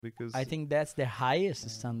because I think that's the highest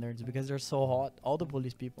standards because they're so hot. All the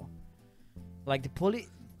police people, like the police,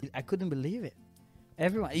 I couldn't believe it.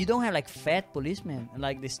 Everyone, you don't have like fat policemen,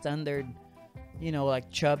 like the standard, like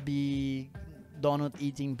chubby, donut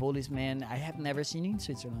eating policemen. I have never seen in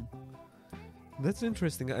Switzerland. that's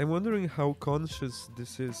interesting. I'm wondering how conscious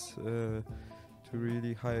this is to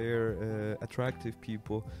really hire attractive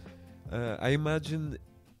people. I imagine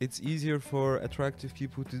it's easier for attractive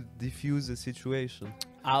people to diffuse a situation.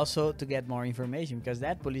 Also, to get more information, because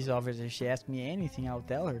that police officer, she asked me anything, I'll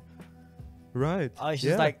tell her. Right. Oh, she's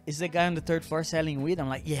yeah. like, is the guy on the third floor selling weed? I'm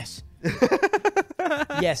like, yes.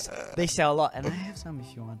 Yes, they sell a lot. And I have some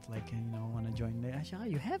if you want, want to join. I said, oh,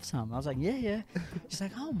 you have some? I was like, yeah. She's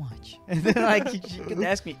like, how much? And then, she could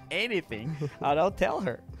ask me anything. I'll tell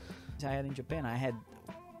her. I had in Japan, I had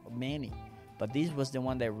many. But this was the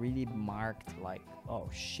one that really marked, oh,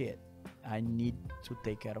 shit, I need to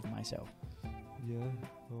take care of myself. Yeah.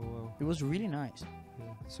 Oh, wow. It was really nice.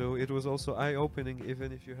 Yeah. So it was also eye-opening,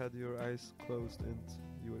 even if you had your eyes closed and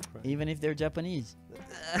you were crying. Even if they're Japanese.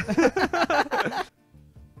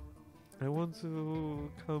 I want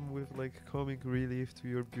to come with comic relief to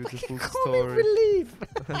your beautiful Comic story. relief.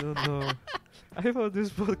 I don't know. I thought this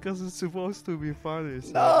podcast is supposed to be funny.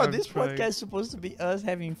 So No, I'm this trying. podcast is supposed to be us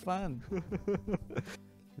having fun.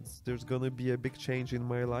 There's gonna be a big change in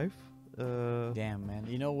my life. Damn, man.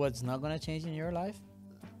 You know what's not gonna change in your life?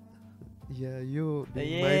 Yeah, you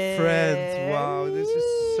being my friend. Wow, this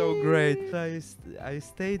is so great. I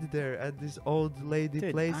stayed there at this old lady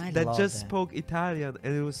Dude, place I that love just that. spoke Italian,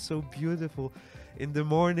 and it was so beautiful. In the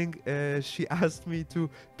morning, she asked me to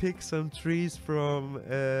pick some trees from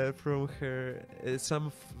her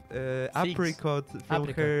apricot from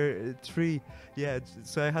her tree. Yeah,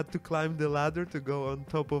 so I had to climb the ladder to go on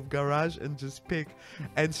top of garage and just pick.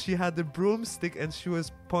 And she had a broomstick and she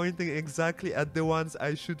was pointing exactly at the ones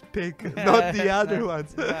I should pick, not the other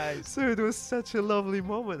ones. Nice. So it was such a lovely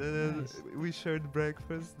moment, and then Nice. we shared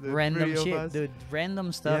breakfast. The Random three of shit, us. dude.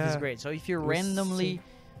 Random stuff is Yeah. great. So if you It was randomly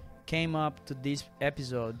came up to this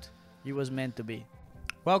episode, it was meant to be.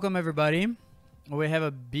 Welcome, everybody. We have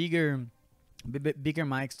a bigger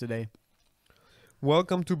mics today.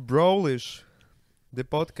 Welcome to Brolish, the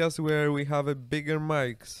podcast where we have a bigger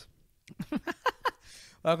mics.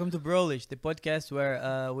 Welcome to Brolish, the podcast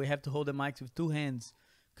where we have to hold the mics with two hands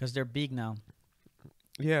because they're big now.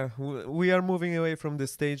 Yeah, we are moving away from the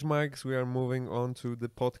stage mics. We are moving on to the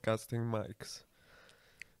podcasting mics.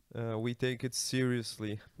 We take it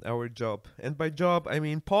seriously, our job. And by job, I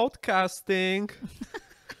mean podcasting.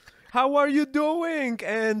 How are you doing?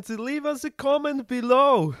 And leave us a comment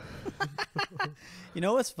below. You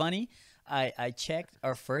know what's funny? I checked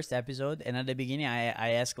our first episode, and at the beginning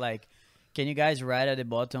I asked can you guys write at the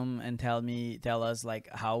bottom and tell us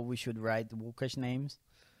how we should write Łukasz names?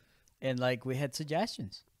 And we had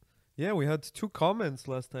suggestions. Yeah, we had 2 comments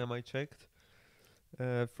last time I checked.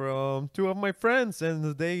 From 2 of my friends,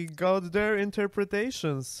 and they got their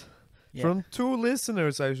interpretations. Yeah. From 2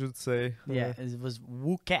 listeners, I should say. Yeah, it was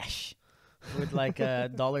Łukasz with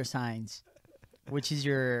dollar signs, which is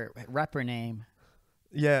your rapper name.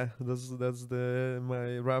 Yeah, that's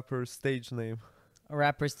my rapper stage name. A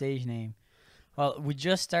rapper stage name. Well, we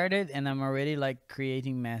just started, and I'm already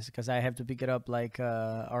creating mess because I have to pick it up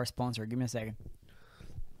our sponsor. Give me a second.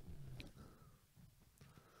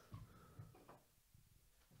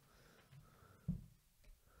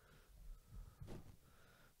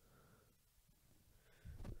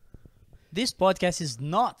 This podcast is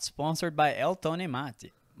not sponsored by El Tone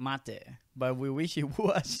Mate, but we wish it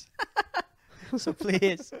was. So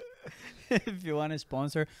please, if you want to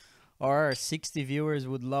sponsor, our 60 viewers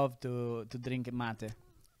would love to drink mate.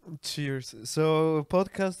 Cheers. So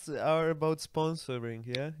podcasts are about sponsoring,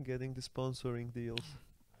 yeah? Getting the sponsoring deals.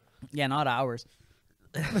 Yeah, not ours.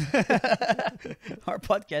 Our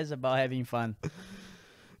podcast is about having fun.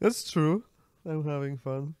 That's true. I'm having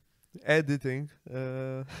fun. Editing.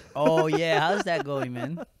 Oh, yeah. How's that going,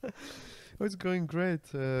 man? Oh, it's going great.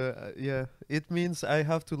 Yeah, it means I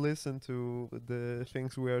have to listen to the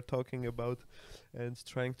things we are talking about and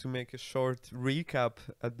trying to make a short recap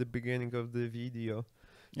at the beginning of the video.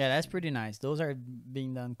 Yeah, that's pretty nice. Those are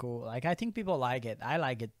being done cool. I think people like it. I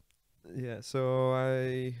like it. Yeah,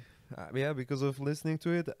 so because of listening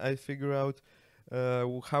to it, I figure out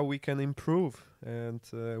how we can improve. And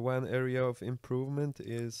one area of improvement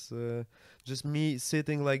is just me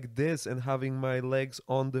sitting like this and having my legs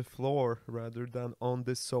on the floor rather than on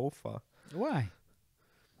the sofa. Why?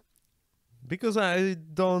 Because I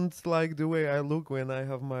don't like the way I look when I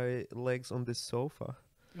have my legs on the sofa.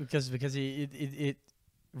 Because it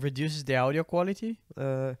reduces the audio quality.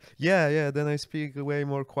 Yeah. Then I speak way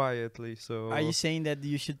more quietly. So Are you saying that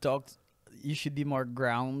you should talk? You should be more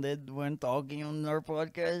grounded when talking on our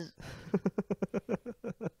podcast.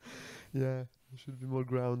 Yeah, you should be more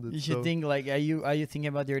grounded. You should so think like, are you thinking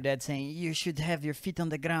about your dad saying you should have your feet on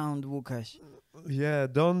the ground, Łukasz? yeah,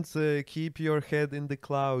 don't keep your head in the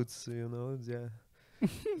clouds. Yeah,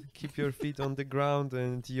 keep your feet on the ground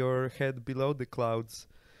and your head below the clouds.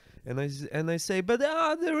 And I say, but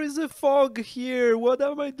there is a fog here. What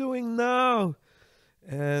am I doing now?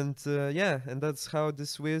 And and that's how the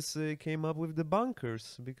Swiss came up with the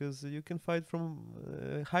bunkers, because you can hide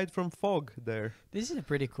from fog there. This is a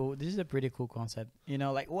pretty cool concept. You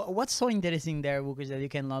know, like what's so interesting there, Łukasz, that you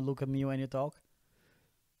cannot look at me when you talk?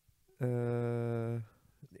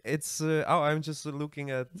 It's I'm just looking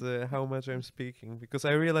at how much I'm speaking, because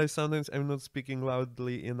I realize sometimes I'm not speaking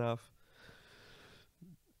loudly enough.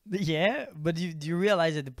 Yeah, but do you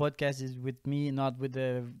realize that the podcast is with me, not with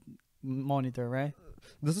the monitor, right?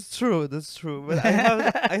 That's true. But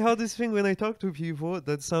I have this thing when I talk to people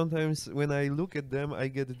that sometimes when I look at them, I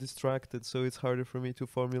get distracted, so it's harder for me to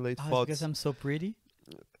formulate It's thoughts. because I'm so pretty.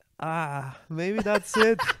 Maybe that's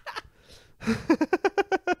it.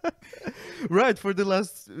 Right, for the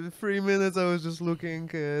last 3 minutes I was just looking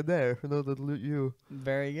there, not at you.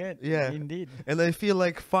 Very good. Yeah. Indeed. And I feel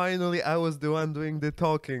like finally I was the one doing the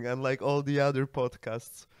talking, unlike all the other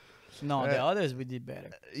podcasts. No, the others we did better.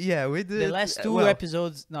 Yeah, we did. The last the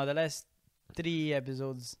last 3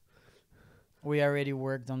 episodes, we already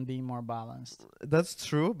worked on being more balanced. That's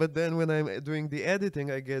true, but then when I'm doing the editing,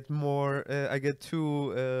 I get more. I get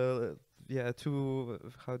two.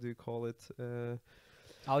 How do you call it?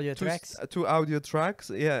 Audio tracks. Two audio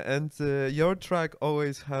tracks. Yeah, and your track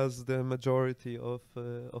always has the majority of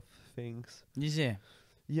things. You see?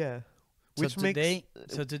 Yeah. So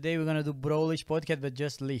today we're gonna do Brolish podcast, but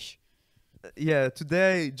just Lish. Yeah,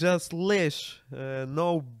 today just Lish,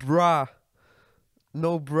 no bras,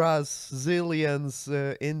 zillions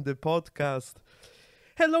in the podcast.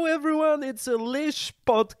 Hello everyone, it's a Lish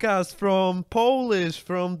podcast from Polish,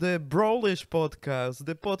 from the Brolish podcast,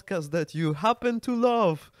 the podcast that you happen to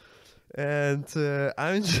love. And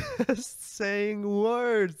I'm just saying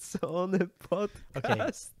words on a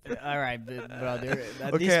podcast. Okay, all right, brother.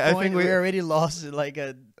 At Okay, this I point, think we already lost like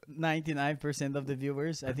 99% of the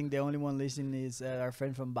viewers. I think the only one listening is our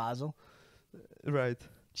friend from Basel. Right.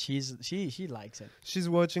 She likes it. She's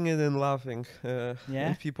watching it and laughing. Yeah.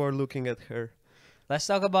 And people are looking at her. Let's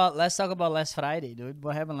talk about last Friday, dude.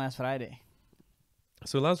 What happened last Friday?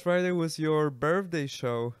 So last Friday was your birthday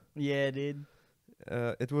show. Yeah, dude.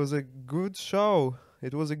 It was a good show.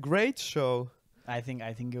 It was a great show. I think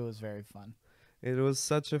it was very fun. It was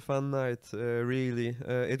such a fun night, really.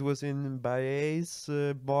 It was in Bae's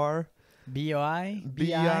bar. BI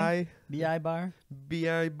bar.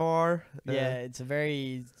 BI bar. Yeah, it's a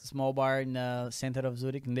very small bar in the center of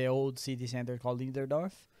Zurich, in the old city center called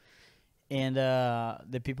Niederdorf. And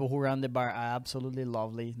the people who run the bar are absolutely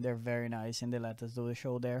lovely. They're very nice, and they let us do the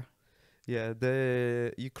show there. Yeah,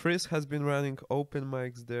 Chris has been running open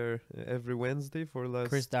mics there every Wednesday for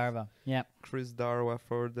Chris Darva. Yeah. Chris Darwa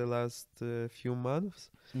for the last few months,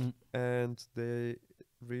 and they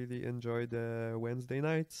really enjoy the Wednesday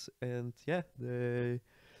nights. And yeah,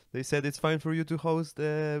 they said it's fine for you to host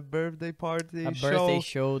a birthday party birthday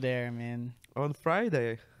show there, man. On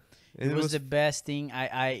Friday. It was the best thing.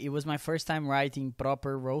 It was my first time writing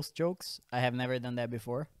proper roast jokes. I have never done that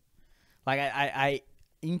before. Like I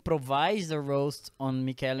improvised a roast on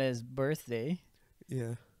Michele's birthday.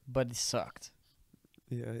 Yeah. But it sucked.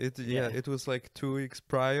 Yeah, it was like 2 weeks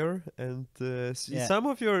prior, and some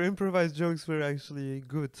of your improvised jokes were actually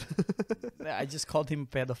good. I just called him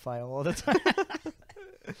pedophile all the time.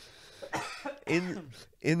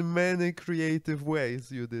 in many creative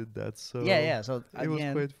ways you did that, so so it was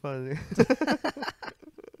quite funny.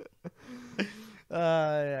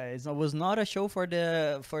 It was not a show for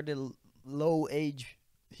the low age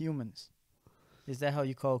humans. Is that how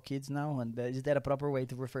you call kids now? And is that a proper way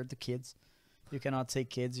to refer to kids? You cannot say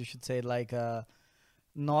kids. You should say like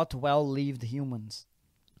not well-lived humans.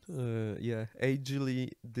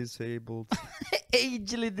 Agely disabled.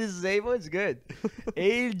 Agely disabled is good.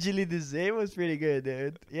 Agely disabled is pretty good,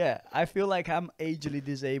 dude. Yeah, I feel like I'm agely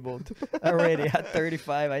disabled already at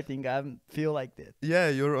 35. I think I feel like that. Yeah,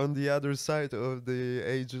 you're on the other side of the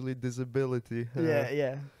agely disability.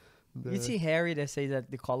 Yeah. You see Harry that says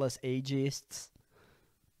that they call us ageists.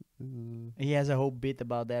 He has a whole bit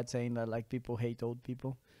about that, saying that like people hate old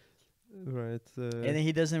people. Right. And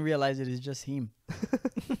he doesn't realize it is just him.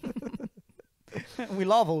 We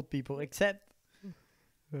love old people, except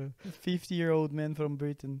Uh, 50-year-old man from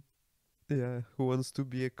Britain. yeah, who wants to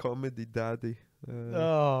be a comedy daddy?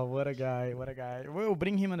 Oh, what a guy! What a guy! We'll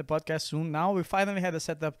bring him on the podcast soon. Now we finally had a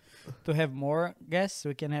setup to have more guests.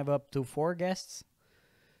 We can have up to 4 guests.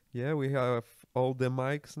 Yeah, we have all the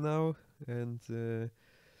mics now, and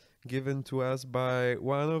given to us by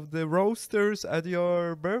one of the roasters at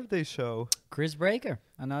your birthday show. Chris Breaker,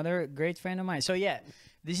 another great friend of mine. So yeah,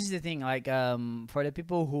 this is the thing. Like, for the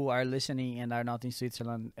people who are listening and are not in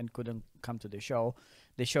Switzerland and couldn't come to the show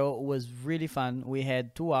was really fun. We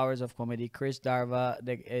had 2 hours of comedy. Chris Darva,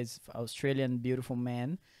 the is Australian beautiful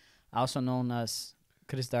man, also known as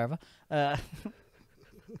Chris Darva.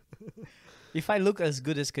 If I look as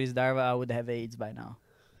good as Chris Darva, I would have AIDS by now.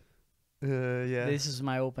 Yeah. This is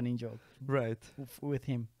my opening joke. Right. With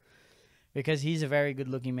him, because he's a very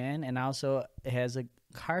good-looking man and also has a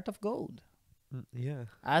heart of gold. Yeah.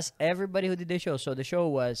 As everybody who did the show. So the show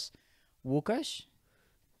was Łukasz,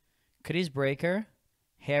 Chris Breaker,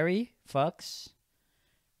 Harry Fox,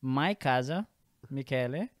 Mike Casa,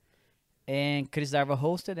 Michele, and Chris Darva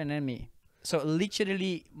hosted, and then me. So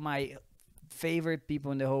literally my favorite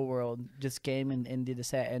people in the whole world just came and did the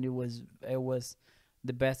set, and it was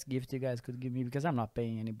the best gift you guys could give me because I'm not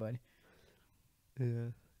paying anybody. Yeah.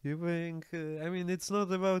 You think? I mean, it's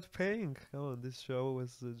not about paying. Come on, this show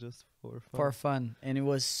was just for fun. For fun, and it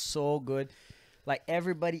was so good. Like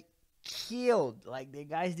everybody killed. Like the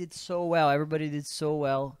guys did so well. Everybody did so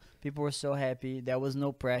well. People were so happy. There was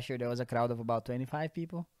no pressure. There was a crowd of about 25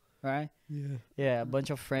 people, right? Yeah. Yeah, a bunch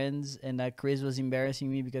of friends, and Chris was embarrassing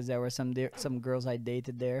me because there were some girls I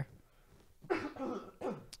dated there,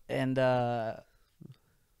 and Yeah.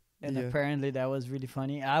 apparently that was really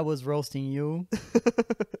funny. I was roasting you,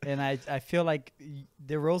 and I feel like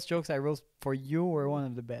the roast jokes I roast for you were one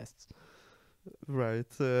of the best. Right.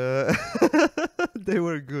 They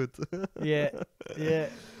were good. Yeah, yeah.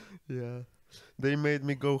 Yeah. They made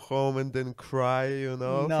me go home and then cry, No,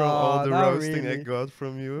 from all the not roasting I really. got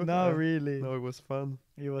from you. No, really. No, it was fun.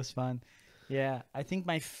 It was fun. Yeah, I think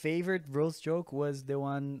my favorite roast joke was the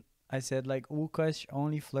one I said, like, Łukasz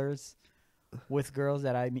only flirts with girls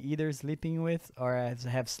that I'm either sleeping with or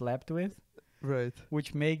have slept with, Right.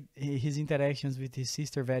 which made his interactions with his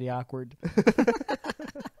sister very awkward.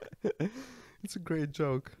 It's a great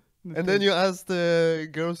joke. And then you asked the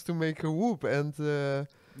girls to make a whoop, and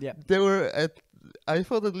Yeah. they were I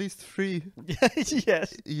thought at least 3.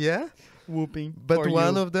 Yes. Yeah? Whooping. But for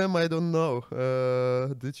one you. of them I don't know.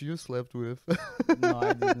 Did you slept with? No,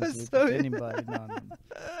 I didn't sleep Sorry. with anybody. No.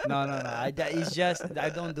 It's just I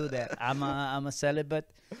don't do that. I'm a celibate.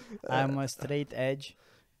 I'm a straight edge.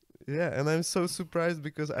 Yeah, and I'm so surprised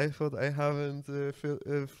because I thought I haven't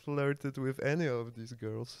flirted with any of these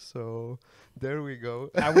girls. So there we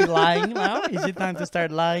go. Are we lying now? Is it time to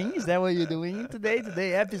start lying? Is that what you're doing today?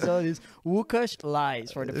 Today's episode is Łukasz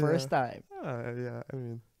lies for the first time. Yeah, I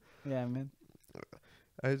mean, Yeah, man.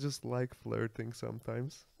 I just like flirting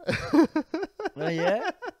sometimes. Oh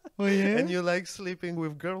yeah. Oh yeah. And you like sleeping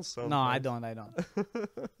with girls sometimes. No, I don't.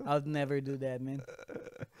 I'll never do that, man.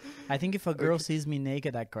 I think if a girl sees me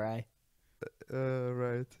naked, I cry.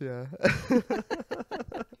 Right, yeah.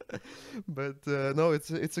 But no,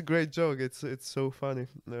 it's a great joke. It's so funny.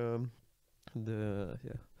 Yeah.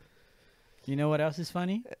 You know what else is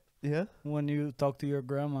funny? Yeah. When you talk to your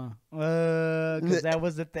grandma. Because that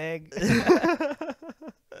was the tag.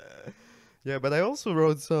 Yeah, but I also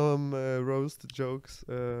wrote some roast jokes.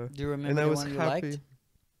 Do you remember And I the was one you happy. liked?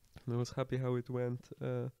 I was happy how it went.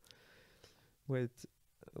 Wait,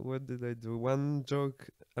 what did I do? One joke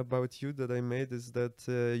about you that I made is that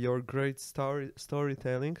your great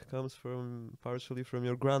storytelling comes partially from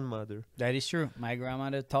your grandmother. That is true. My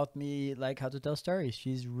grandmother taught me like how to tell stories.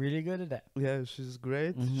 She's really good at that. Yeah, she's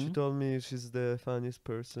great. She Mhm. told me she's the funniest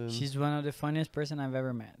person. She's one of the funniest person I've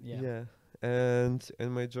ever met. Yeah. And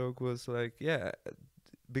my joke was like, yeah,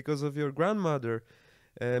 because of your grandmother,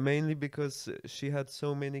 mainly because she had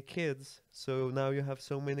so many kids, so now you have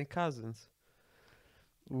so many cousins.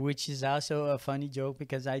 Which is also a funny joke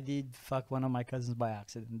because I did fuck one of my cousins by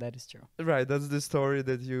accident. That is true. Right, that's the story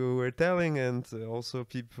that you were telling, and also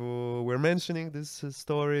people were mentioning this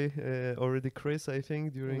story already. Chris, I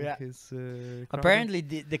think, during Yeah. his. Apparently,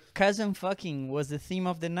 the cousin fucking was the theme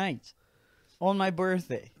of the night on my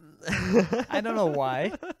birthday. I don't know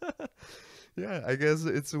why. Yeah, I guess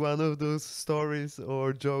it's one of those stories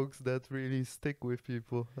or jokes that really stick with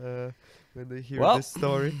people when they hear Well. this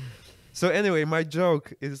story. So anyway, my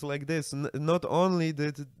joke is like this. Not only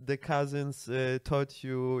did the cousins taught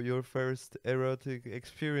you your first erotic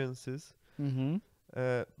experiences, Mm-hmm.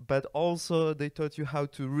 but also they taught you how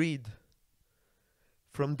to read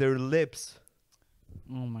from their lips.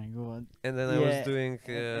 Oh my god. And then I was doing.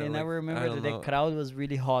 And I like, remember don't that the know. crowd was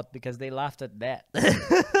really hot because they laughed at that.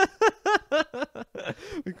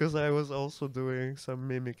 Because I was also doing some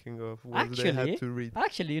mimicking of what they had to read.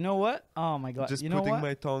 Actually, you know what? Oh my god. Just You know putting what?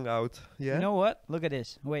 my tongue out. Yeah. You know what? Look at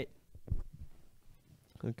this. Wait.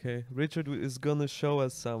 Okay. Richard is gonna show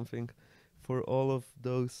us something for all of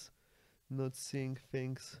those not seeing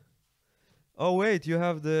things. Oh wait, you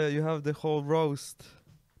have the whole roast.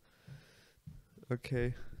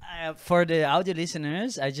 Okay. For the audio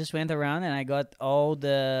listeners, I just went around and I got all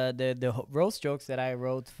the roast jokes that I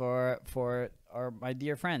wrote for my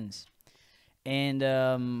dear friends, and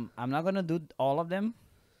I'm not gonna do all of them.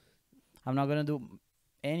 I'm not gonna do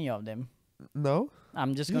any of them. No?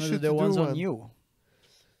 I'm just You gonna do should the do ones on one. you.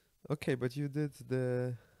 Okay, but you did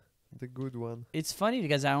the good one. It's funny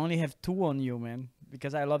because I only have 2 on you, man.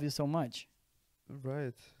 Because I love you so much.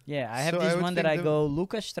 Right. Yeah, I have So I this would one that think I the- go.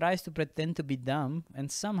 Łukasz tries to pretend to be dumb, and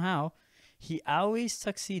somehow he always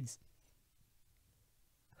succeeds.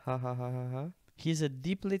 Ha ha ha ha ha. He's a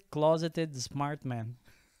deeply closeted smart man.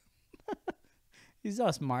 He's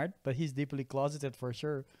not smart, but he's deeply closeted for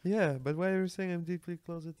sure. Yeah, but why are you saying I'm deeply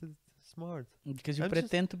closeted smart? Because you I'm just-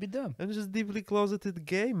 pretend to be dumb. I'm just deeply closeted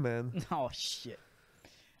gay, man. Oh shit!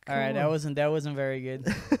 Come All right, on. that wasn't very good.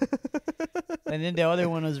 And then the other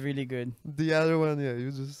one was really good. The other one, yeah, you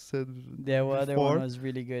just said. The other before. one was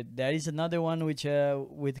really good. There is another one which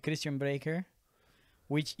with Christian Breaker,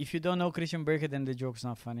 which if you don't know Christian Breaker, then the joke's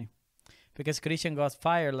not funny, because Christian got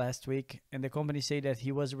fired last week, and the company said that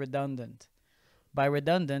he was redundant. By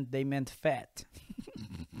redundant, they meant fat.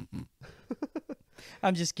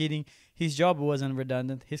 I'm just kidding. His job wasn't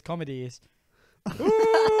redundant. His comedy is.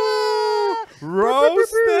 Ooh,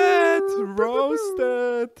 roasted,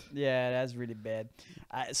 roasted. Yeah, that's really bad.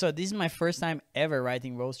 So this is my first time ever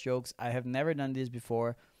writing roast jokes. I have never done this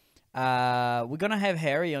before. We're gonna have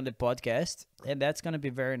Harry on the podcast, and that's gonna be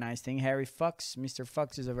a very nice thing. Harry Fox, Mr.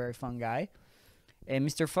 Fox is a very fun guy. And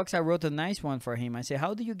Mr. Fox, I wrote a nice one for him. I said,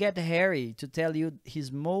 how do you get Harry to tell you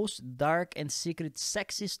his most dark and secret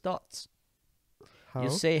sexist thoughts? How?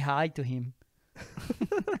 You say hi to him.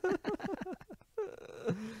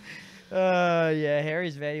 Yeah,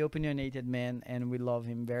 Harry's very opinionated man, and we love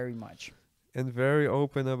him very much. And very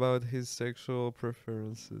open about his sexual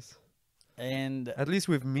preferences. And At least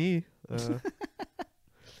with me.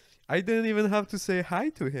 I didn't even have to say hi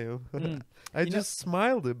to him. I You know- just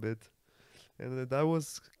smiled a bit. And that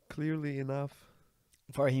was clearly enough.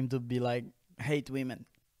 for him to be like, hate women.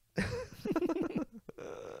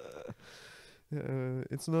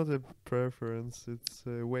 It's not a preference, it's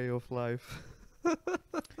a way of life.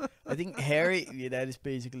 I think Harry, yeah, that is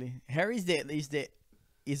basically Harry's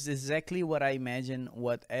is exactly what I imagine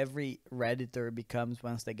what every Redditor becomes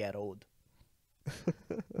once they get old.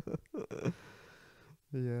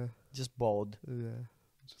 Yeah, Just bald yeah.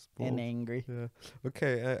 Just and bold. angry. Yeah.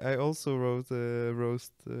 Okay, I also wrote a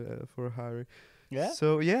roast for Harry. Yeah?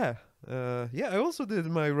 So yeah, I also did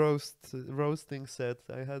my roasting set.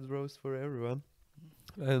 I had roast for everyone,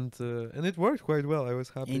 and it worked quite well. I was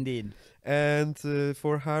happy. Indeed. And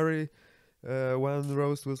for Harry, one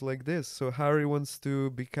roast was like this. So Harry wants to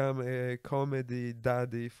become a comedy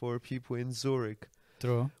daddy for people in Zurich,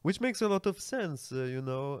 True. which makes a lot of sense.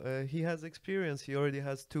 He has experience. He already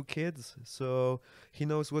has 2 kids, so he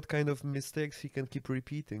knows what kind of mistakes he can keep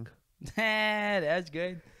repeating. That's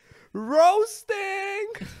good. Roasting.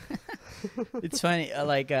 It's funny.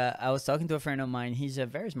 I was talking to a friend of mine. He's a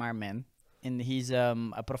very smart man, and he's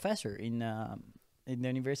a professor in the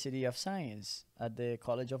University of Science at the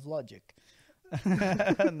College of Logic.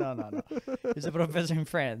 No. He's a professor in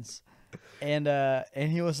France, and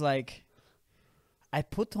he was like, I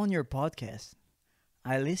put on your podcast,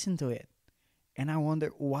 I listened to it, and I wonder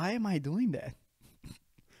why am I doing that,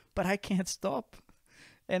 but I can't stop,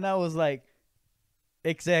 and I was like,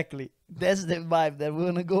 exactly, that's the vibe that we're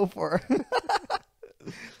gonna go for.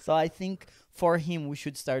 So I think for him we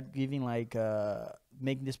should start giving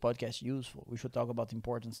making this podcast useful. We should talk about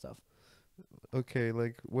important stuff. Okay,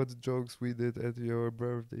 like what jokes we did at your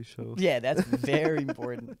birthday show. Yeah, that's very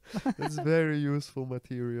important. It's very useful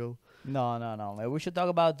material. No. We should talk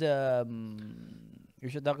about we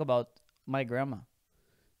should talk about my grandma.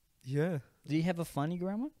 Yeah, Do you have a funny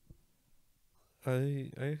grandma? I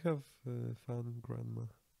have a fun grandma.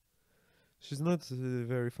 She's not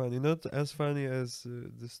very funny. Not as funny as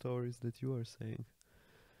the stories that you are saying.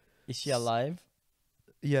 Is she alive?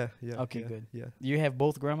 Yeah. Okay, yeah, good. Yeah, Do you have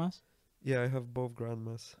both grandmas yeah. I have both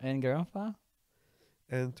grandmas and grandpa?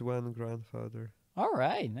 and one grandfather. All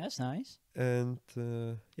right, that's nice. And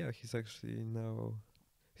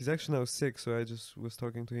he's He's actually now sick, so I just was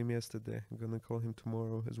talking to him yesterday. I'm gonna call him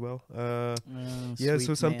tomorrow as well. Yeah, so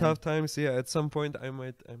Sweet some man. tough times. Yeah, at some point I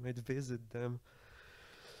might visit them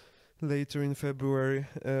later in February.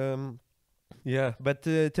 Yeah, but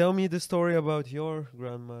tell me the story about your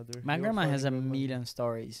grandmother. My your grandma funny has a grandmother. million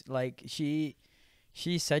stories. Like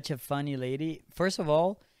she's such a funny lady. First of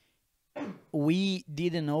all, we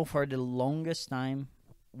didn't know for the longest time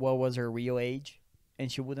what was her real age,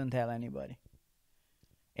 and she wouldn't tell anybody.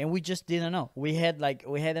 And we just didn't know. We had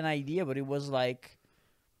an idea, but it was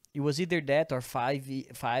either that or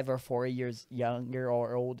 5 or 4 years younger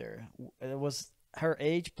or older. It was her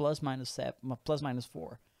age plus minus 7, plus minus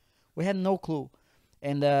 4. We had no clue.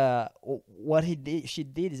 And what she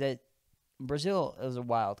did is that Brazil is a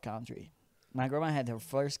wild country. My grandma had her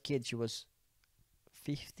first kid. She was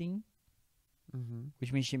 15, Mm-hmm.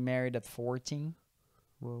 which means she married at 14.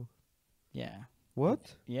 Well, Yeah.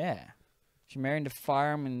 what? Yeah. She married in the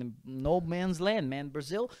farm in the no man's land, man.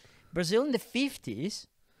 Brazil in the 50s,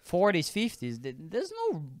 40s, 50s, there's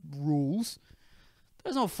no rules.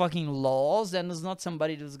 There's no fucking laws, and there's not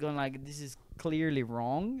somebody that's going like, this is clearly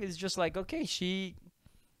wrong. It's just like, okay, she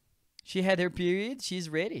had her period, she's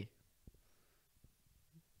ready.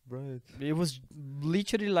 Right. It was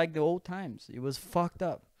literally like the old times. It was fucked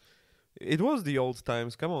up. It was the old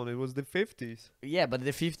times. Come on, it was the 50s. Yeah, but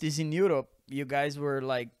the 50s in Europe, you guys were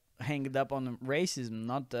like hanged up on racism,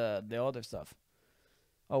 not the other stuff.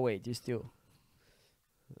 Oh wait, you still.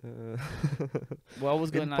 What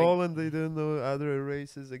was going In on? Poland, they didn't know other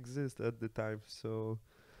races exist at the time, so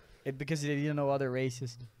Because they didn't know other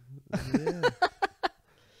races. yeah.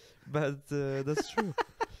 But that's true.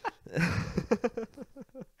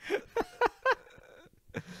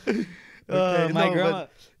 Okay, My no, grandma,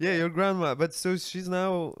 but yeah, your grandma. But so she's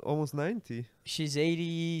now almost 90. she's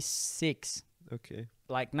 86. Okay.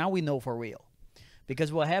 Like now we know for real.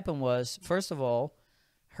 Because what happened was, first of all,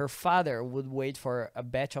 her father would wait for a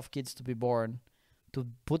batch of kids to be born to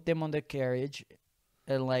put them on the carriage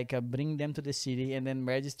and bring them to the city and then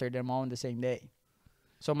register them all on the same day.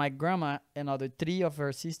 So my grandma and other 3 of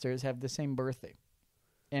her sisters have the same birthday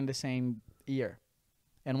and the same year.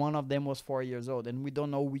 And one of them was 4 years old. And we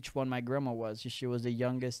don't know which one my grandma was. She was the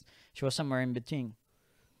youngest. She was somewhere in between.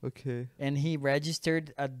 Okay. And he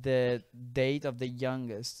registered at the date of the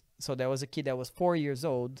youngest. So there was a kid that was 4 years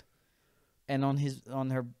old. And on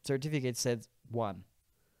her certificate said 1.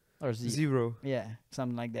 Or 0. 0. Yeah,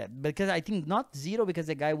 something like that. Because I think not 0 because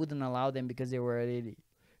the guy wouldn't allow them because they were already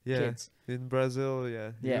Yeah. kids. In Brazil,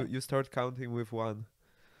 yeah. Yeah. You start counting with 1.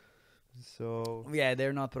 So Yeah,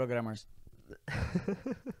 they're not programmers.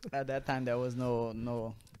 At that time, there was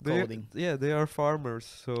no they coding. they are farmers.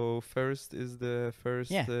 So first is the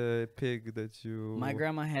first Yeah. pig that you. My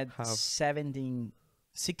grandma had have. 16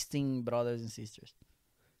 brothers and sisters.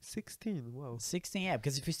 16. Wow. 16, yeah.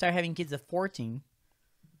 Because if you start having kids at 14,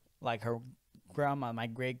 like her grandma, my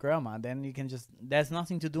great grandma, then you can there's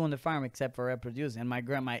nothing to do on the farm except for reproduce. And my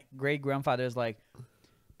great grandfather is like,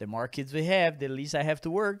 the more kids we have, the least I have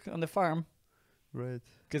to work on the farm. Right.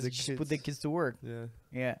 Because The you just put the kids. kids to work. Yeah.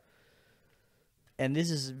 Yeah. And this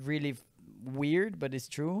is really weird, but it's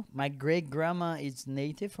true. My great grandma is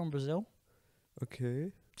native from Brazil.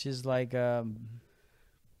 Okay. She's like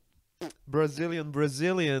Brazilian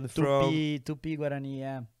from. Tupi Guarani,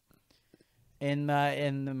 yeah.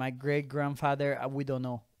 And my great grandfather, we don't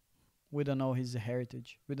know. We don't know his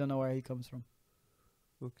heritage. We don't know where he comes from.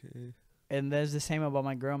 Okay. And that's the same about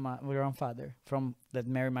my grandfather from that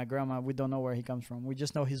married my grandma. We don't know where he comes from. We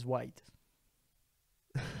just know he's white.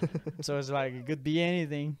 So it's like it could be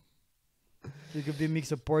anything. It could be a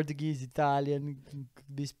mix of Portuguese, Italian,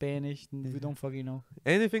 could be Spanish. We don't fucking know.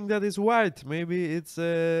 Anything that is white, maybe it's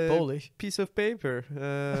a Polish. piece of paper,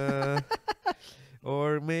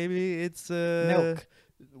 or maybe it's a Milk.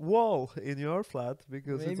 wall in your flat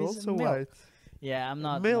because Maybe it's it's also milk. white. Yeah, I'm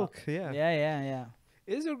not. Milk, Yeah, yeah. yeah.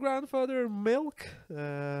 Is your grandfather milk?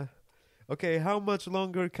 Okay, how much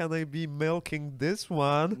longer can I be milking this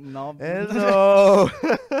one? No. Hello.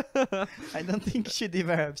 I don't think you should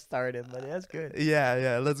ever have started, but that's good.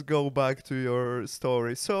 Yeah. Let's go back to your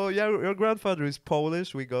story. So, yeah, your grandfather is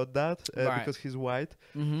Polish. We got that Right. because he's white.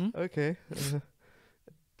 Mm-hmm. Okay.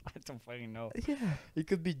 I don't fucking know. Yeah. He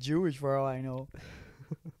could be Jewish for all I know.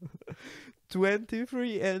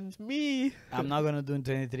 23 and me. I'm not gonna do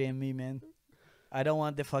 23andMe, man. I don't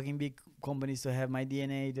want the fucking big companies to have my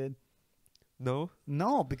DNA, dude. No.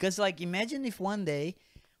 No, because imagine if one day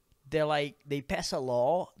they pass a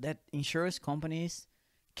law that insurance companies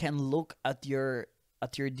can look at your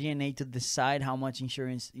DNA to decide how much your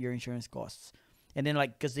insurance costs. And then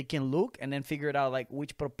like, because they can look and then figure it out like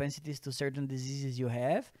which propensities to certain diseases you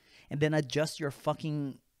have, and then adjust your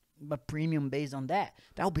fucking premium based on that.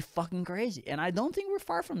 That would be fucking crazy. And I don't think we're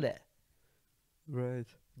far from that. Right.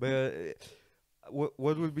 But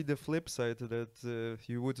what would be the flip side to that?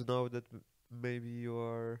 You would know that maybe you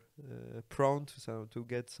are prone to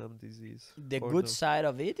get some disease. The or good no? side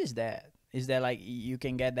of it is that like you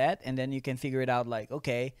can get that, and then you can figure it out like,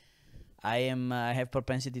 okay, I have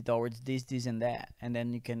propensity towards this and that, and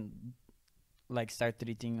then you can like start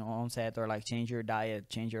treating onset or like change your diet,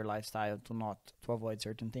 change your lifestyle to avoid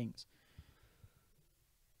certain things.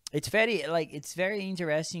 It's very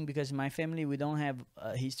interesting because in my family we don't have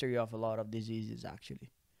a history of a lot of diseases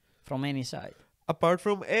actually, from any side. Apart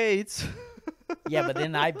from AIDS. Yeah, but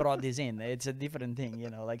then I brought this in. It's a different thing,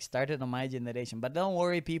 like started on my generation. But don't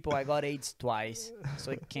worry, people, I got AIDS twice,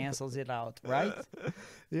 so it cancels it out, right?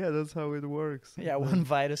 Yeah, that's how it works. Yeah, one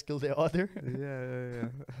virus killed the other. Yeah.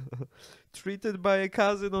 Treated by a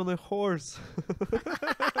cousin on a horse.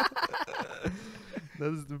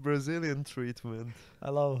 That's the Brazilian treatment. I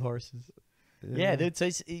love horses. Yeah, dude. So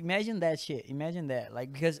imagine that shit. Imagine that.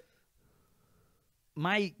 Like, because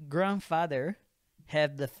my grandfather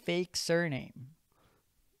had the fake surname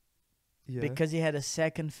because he had a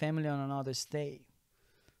second family on another state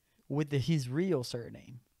with his real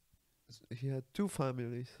surname. He had two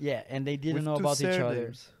families. Yeah, and they didn't with know two about each other.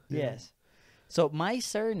 surnames. Yeah. Yes. So my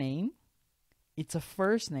surname, it's a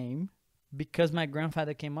first name because my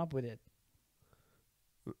grandfather came up with it.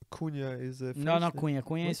 Cunha is a No, not name? Cunha.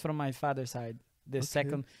 Cunha is from my father's side. The Okay.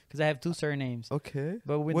 second, because I have two surnames. Okay.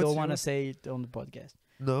 But we What's don't want to yours? say it on the podcast.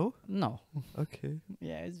 No? No. Okay.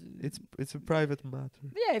 Yeah, It's a private matter.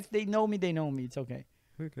 yeah. If they know me, they know me. It's okay.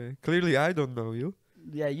 Okay. Clearly I don't know you.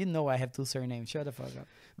 Yeah, you know I have two surnames. Shut the fuck up.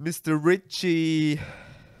 Mr. Richie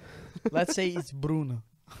Let's say it's Bruno.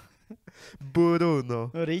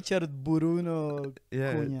 Bruno. Richard Bruno.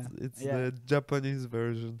 Yeah, Cunha. it's Yeah. the Japanese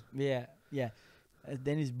version. Yeah.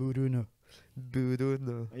 Then it's Bruno.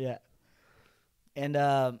 Bruno. Yeah. And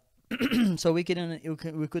so we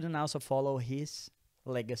couldn't also follow his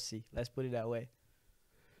legacy. Let's put it that way.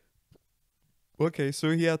 Okay, so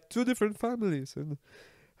he had two different families. And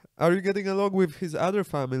are you getting along with his other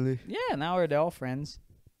family? Yeah, now we're all friends.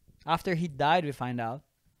 After he died, we find out.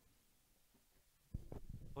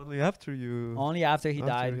 Only after you. Only after he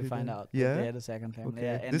After died, he we find died. out. That Yeah? they had a second family. Okay.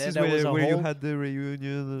 Yeah, and This then is there was a where you whole had the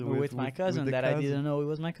reunion with my cousin the that I cousin. didn't know it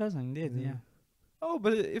was my cousin. Indeed, Yeah. yeah. Oh,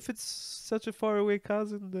 but if it's such a far away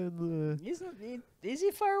cousin, then Is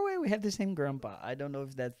he far away? We have the same grandpa. I don't know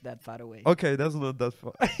if that's that far away. okay, that's not that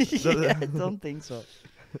far. Yeah, I don't think so.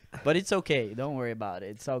 But it's okay. Don't worry about it.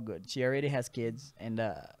 It's all good. She already has kids, and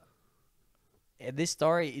this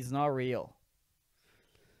story is not real.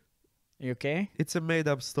 You okay? It's a made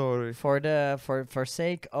up story. For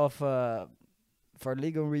sake of for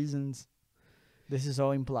legal reasons, this is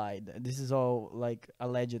all implied. This is all like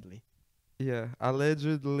allegedly. Yeah,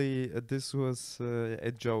 allegedly this was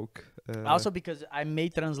a joke. Also because I may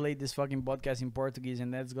translate this fucking podcast in Portuguese,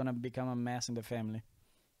 and that's gonna become a mess in the family.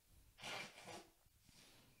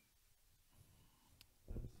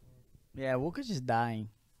 Yeah, Łukasz is dying.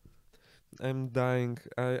 I'm dying.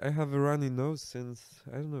 I have a runny nose since,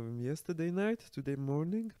 I don't know, yesterday night, today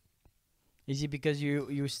morning. Is it because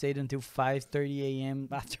you stayed until 5:30 a.m.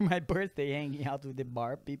 after my birthday hanging out with the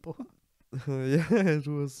bar people? Yeah, it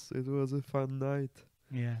was a fun night.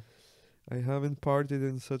 Yeah. I haven't partied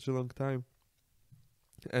in such a long time.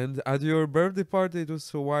 And at your birthday party, it was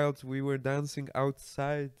so wild. We were dancing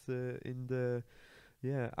outside in the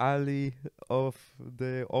alley of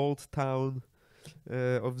the old town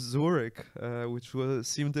of Zurich, which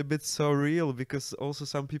seemed a bit surreal because also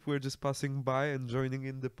some people were just passing by and joining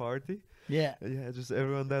in the party. Yeah. Yeah, just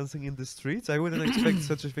everyone dancing in the streets. I wouldn't expect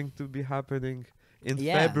such a thing to be happening in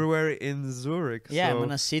Yeah. February in Zurich. Yeah, so I'm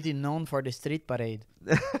in a city known for the street parade.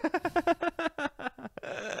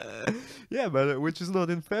 Yeah, but which is not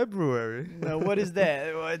in February. What is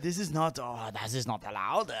that? This is not. Oh, this is not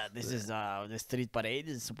allowed. This is the street parade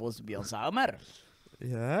is supposed to be on summer.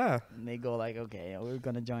 Yeah, And they go like, okay, we're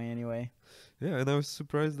gonna join anyway. yeah, and I was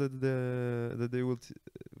surprised that they would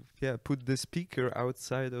put the speaker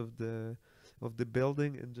outside of the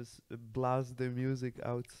building and just blast the music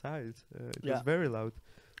outside. It was very loud.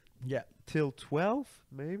 Yeah. Till 12,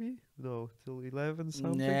 maybe? No, till 11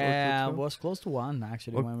 something. Yeah, or it till 12? was close to 1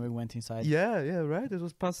 actually Ok- when we went inside. Yeah, right. It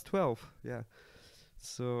was past 12. Yeah,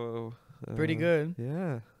 so Pretty good.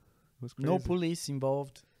 Yeah, it was crazy. No police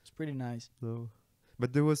involved. It's pretty nice. No.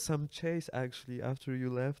 But there was some chase actually after you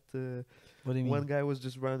left. What do you mean? One guy was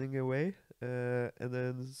just running away, and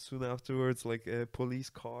then soon afterwards, like a police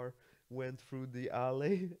car went through the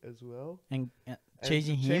alley as well. And And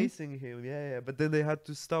chasing him. chasing him, yeah. But then they had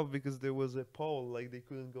to stop because there was a pole, like they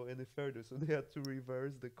couldn't go any further, so they had to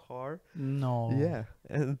reverse the car. No. Yeah,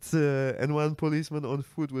 and one policeman on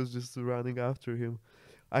foot was just running after him.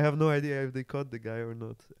 I have no idea if they caught the guy or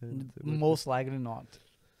not. And Most likely not.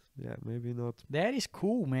 yeah, maybe not. That is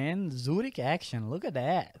cool, man. Zurich action. Look at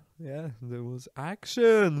that. Yeah, there was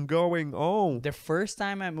action going on. The first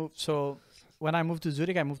time I moved, so when I moved to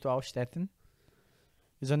Zurich, I moved to Altstetten.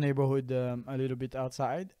 It's a neighborhood a little bit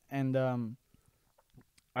outside, and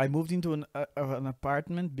I moved into an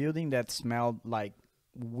apartment building that smelled like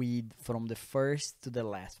weed from the first to the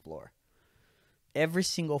last floor. Every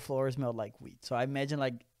single floor smelled like weed. So I imagine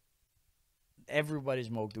like everybody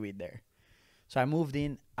smoked weed there. So I moved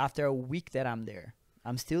in. After a week that I'm there,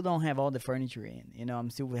 I'm still don't have all the furniture in. You know, I'm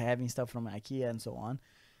still having stuff from IKEA and so on.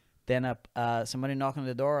 Then somebody knocked on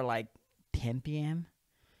the door like 10 p.m.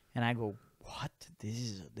 and I go, what?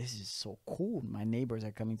 This is so cool. My neighbors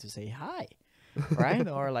are coming to say hi, right?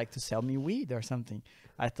 Or like to sell me weed or something,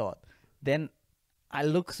 I thought. Then I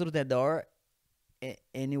looked through the door,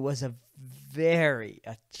 and it was a very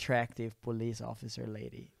attractive police officer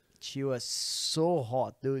lady. She was so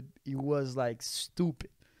hot, dude. It was like stupid.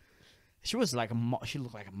 She was like she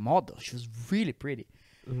looked like a model. She was really pretty.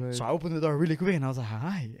 Right. So I opened the door really quick and I was like,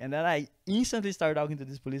 hi. And then I instantly started talking to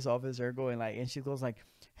this police officer going like, and she goes like,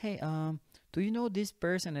 hey, do you know this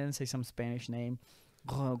person? And then say some Spanish name.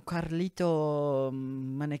 Carlito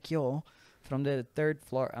Manecchio from the 3rd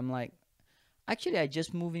floor. I'm like, actually, I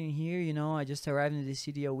just moved in here, you know. I just arrived in the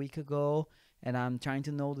city a week ago. And I'm trying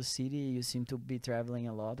to know the city. You seem to be traveling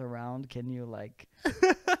a lot around. Can you like...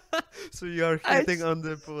 So you are hitting on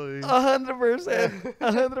the police. 100%.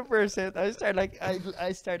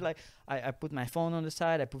 100%. I put my phone on the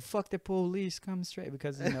side. I put fuck the police, come straight,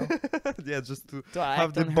 because you know. Yeah, just to So I have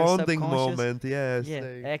act the on her bonding subconscious. moment. Yes. Yeah,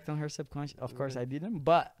 act on her subconscious. Of course I didn't,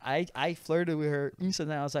 but I flirted with her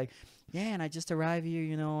instantly. I was like, yeah, and I just arrived here,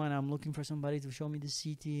 you know, and I'm looking for somebody to show me the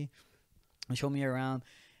city and show me around.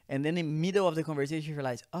 And then in the middle of the conversation, you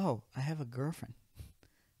realize, oh, I have a girlfriend.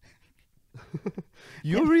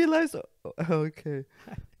 You realize? Okay.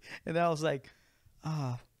 And I was like,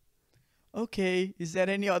 okay, is there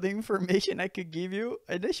any other information I could give you?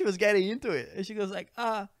 And then she was getting into it. And she goes like,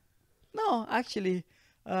 no, actually,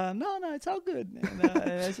 no, it's all good. And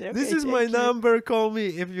I said, okay, This is my thank you. number. Call me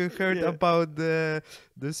if you heard Yeah. about the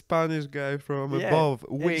Spanish guy from Yeah. above.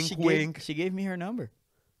 And Wink, wink. She gave me her number.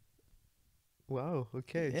 Wow.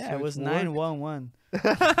 Okay. Yeah, so it was worked. 911.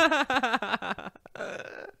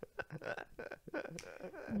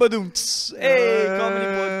 Badoom. Hey, comedy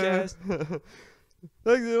podcast.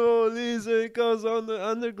 Like the police, it goes on the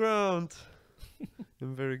underground.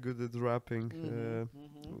 I'm very good at rapping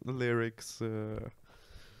lyrics that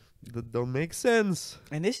don't make sense.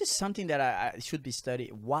 And this is something that I should be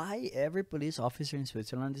studied. Why every police officer in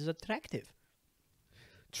Switzerland is attractive?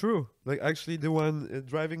 True. Like actually, the one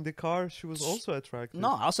driving the car, she was also attractive.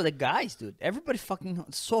 No, also the guys, dude. Everybody fucking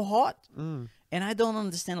so hot. Mm. And I don't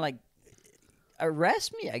understand, like,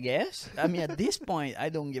 arrest me, I guess. I mean, at this point, I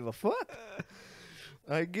don't give a fuck.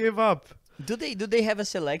 I give up. Do they have a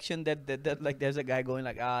selection that like there's a guy going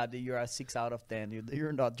like, you're a 6 out of 10.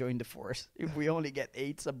 You're not joining the force. If we only get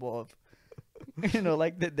 8s above. You know,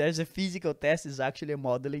 like there's a physical test is actually a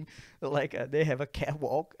modeling. Like they have a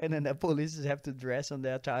catwalk and then the police have to dress on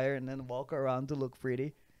their attire and then walk around to look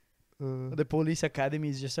pretty. The police academy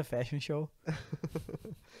is just a fashion show.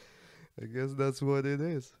 I guess that's what it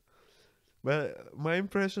is. But my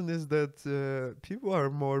impression is that people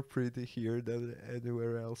are more pretty here than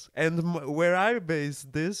anywhere else. And where I base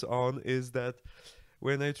this on is that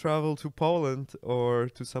when I travel to Poland or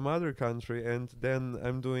to some other country and then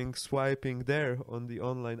I'm doing swiping there on the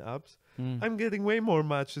online apps, I'm getting way more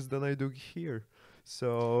matches than I do here.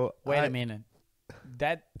 So Wait a minute.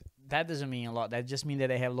 That doesn't mean a lot. That just means that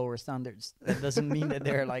they have lower standards. That doesn't mean that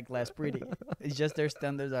they're like less pretty. It's just their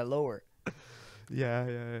standards are lower.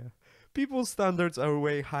 Yeah. People's standards are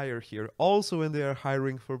way higher here. Also when they are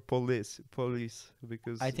hiring for police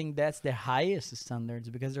because I think that's the highest standards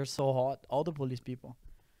because they're so hot. All the police people,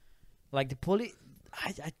 like the police,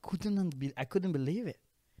 I couldn't believe it.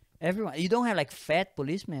 Everyone, you don't have like fat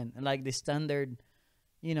policemen like the standard,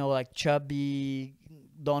 you know, like chubby,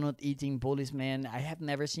 donut eating policemen. I have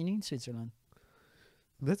never seen in Switzerland.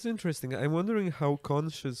 That's interesting. I'm wondering how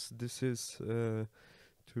conscious this is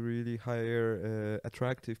to really hire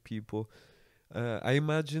attractive people. I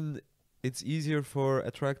imagine it's easier for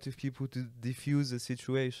attractive people to diffuse a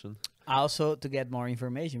situation. Also, to get more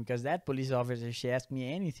information, because that police officer, she asked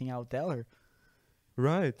me anything, I'll tell her.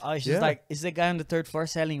 Right. Oh, she's yeah. like, is the guy on the third floor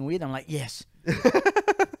selling weed? I'm like, yes.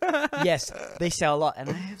 Yes, they sell a lot, and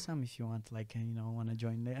I have some if you want, like, want to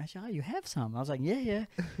join. I said, oh, you have some? I was like, yeah.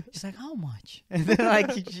 She's like, how much? And then,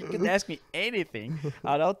 like, she could ask me anything,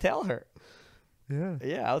 and I'll tell her. Yeah.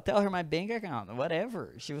 Yeah, I'll tell her my bank account,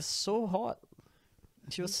 whatever. She was so hot.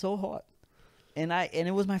 And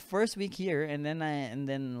it was my first week here, and then I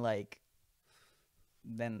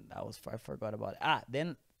forgot about it.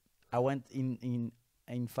 Then I went in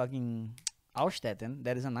fucking Austetten.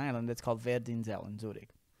 That is an island that's called Verdinsel in Zurich.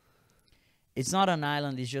 It's not an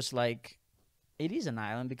island. It's just like, it is an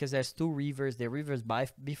island because there's two rivers. The rivers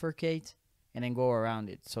bifurcate and then go around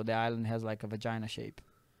it. So the island has like a vagina shape.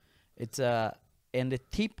 It's and the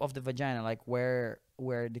tip of the vagina, like where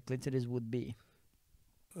the clitoris would be.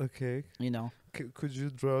 Okay. Could you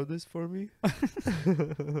draw this for me?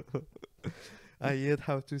 I yet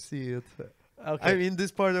have to see it. Okay. I'm in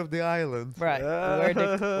this part of the island. Right. Where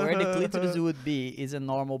the clitoris would be is a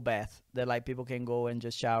normal bath that like people can go and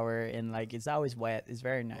just shower, and like it's always wet. It's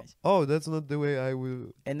very nice. Oh, that's not the way I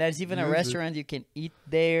will. And there's even a restaurant you can eat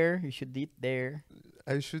there. You should eat there.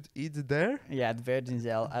 I should eat there? Yeah, at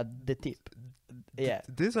Verdinsel at the tip. Yeah.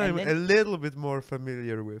 This I'm a little bit more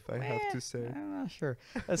familiar with, I have to say. I'm not sure.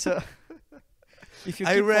 So if you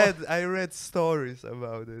I read stories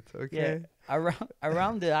about it, okay? Yeah.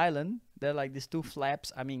 Around the island, there are like these two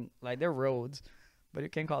flaps. I mean, like they're roads, but you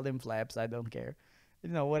can call them flaps. I don't care.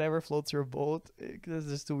 Whatever floats your boat. Because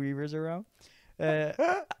there's two rivers around. I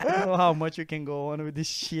don't know how much you can go on with this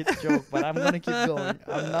shit joke, but I'm gonna keep going.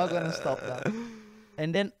 I'm not gonna stop now.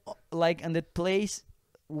 And then, like, in the place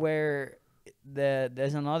where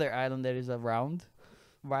there's another island that is around,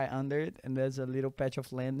 right under it, and there's a little patch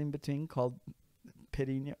of land in between called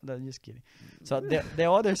Perigno. No, just kidding. So the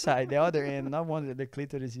other side, the other end, not one that the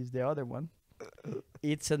clitoris is, the other one.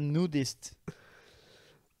 It's a nudist.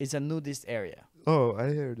 It's a nudist area. Oh,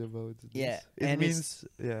 I heard about this. Yeah, It means,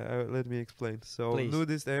 let me explain. So, Please.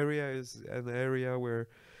 nudist area is an area where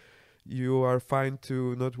you are fine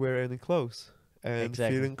to not wear any clothes and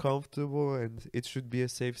Exactly. feeling comfortable, and it should be a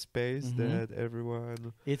safe space Mhm. that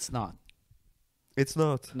everyone. It's not. It's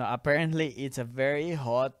not. No, apparently it's a very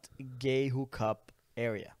hot gay hookup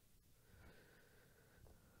area.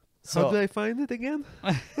 How do I find it again?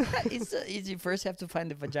 It's you first have to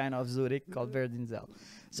find the vagina of Zurich called Verdinsel.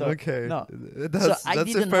 So okay. no. That's I the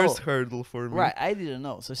didn't first know. hurdle for me. Right, I didn't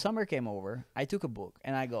know. So summer came over. I took a book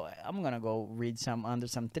and I'm gonna go read under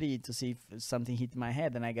some tree to see if something hit my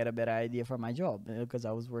head and I get a better idea for my job because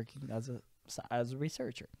I was working as a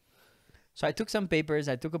researcher. So I took some papers,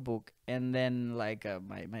 I took a book, and then like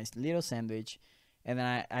my little sandwich, and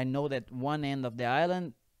then I know that one end of the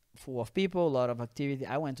island full of people, a lot of activity.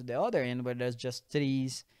 I went to the other end where there's just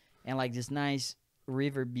trees and like these nice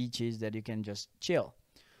river beaches that you can just chill.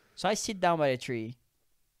 So I sit down by a tree,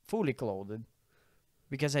 fully clothed,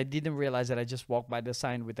 because I didn't realize that I just walked by the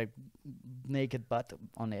sign with a naked butt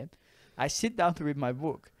on it. I sit down to read my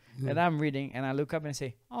book, and I'm reading, and I look up and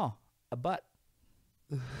say, "Oh, a butt."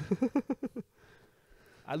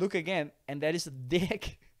 I look again, and there is a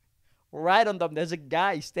dick right on top. There's a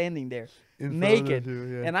guy standing there, In front naked, of you,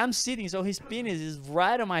 yeah. and I'm sitting, so his penis is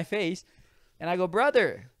right on my face, and I go,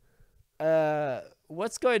 "Brother,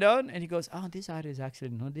 what's going on?" And he goes, "Oh, this side is actually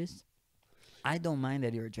nudist. I don't mind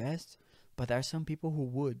that you're dressed, but there are some people who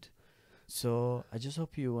would. So I just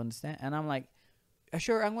hope you understand." And I'm like,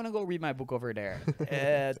 "Sure, I'm gonna go read my book over there.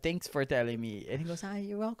 Thanks for telling me." And he goes, "Ah,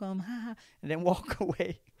 you're welcome." And then walk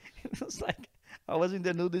away. It was like I was in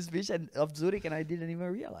the nudist beach of Zurich, and I didn't even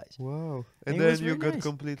realize. Wow. It And then was you very got nice.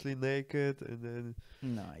 completely naked, and then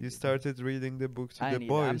No, I you didn't. started reading the book to I the need it.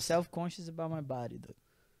 boys. I'm self-conscious about my body, though.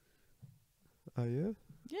 Oh, yeah?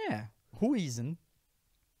 Yeah, who isn't?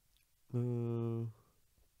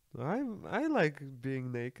 I like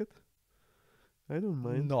being naked. I don't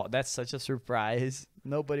mind. No, that's such a surprise.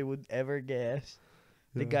 Nobody would ever guess.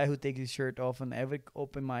 The Yeah. guy who takes his shirt off on every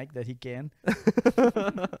open mic that he can.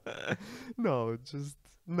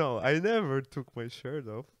 No, I never took my shirt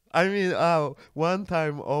off. I mean, one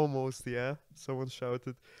time almost, yeah. Someone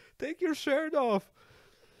shouted, "Take your shirt off."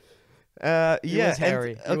 Yeah, was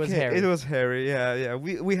hairy. It was hairy. It was hairy. Yeah.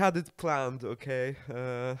 We had it planned. Okay.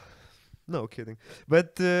 No kidding.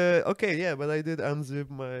 But okay, yeah. But I did unzip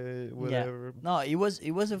my whatever. No, it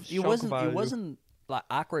Shock wasn't like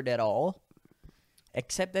awkward at all.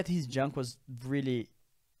 Except that his junk was really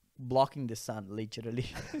blocking the sun, literally.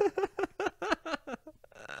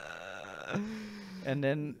 And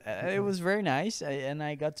then it was very nice, and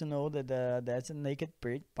I got to know that that's a naked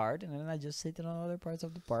part, and then I just sit in other parts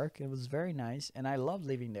of the park. It was very nice, and I love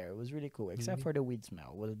living there. It was really cool, except for the weed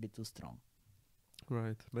smell. It was a bit too strong.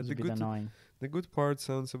 Right. But It's the a bit good annoying. the good part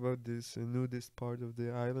sounds about this nudist part of the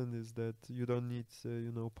island is that you don't need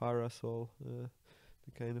parasol,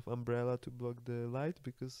 the kind of umbrella to block the light,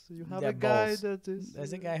 because you have They're a guy balls. that is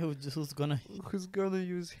There's a guy who's gonna who's gonna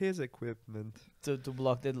use his equipment. to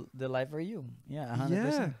block the light for you. Yeah, 100%.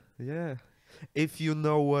 Yeah, yeah. If you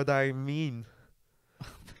know what I mean.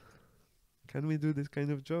 Can we do this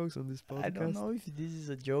kind of jokes on this podcast? I don't know if this is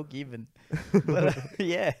a joke even, but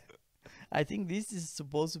yeah, I think this is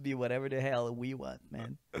supposed to be whatever the hell we want,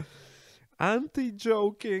 man.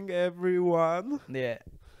 Anti-joking, everyone. Yeah,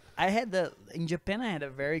 in Japan. I had a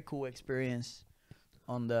very cool experience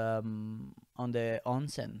on the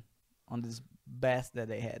onsen, on this bath that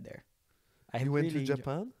they had there. You went to really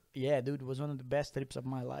Japan? Yeah, dude, it was one of the best trips of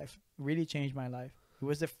my life. Really changed my life. It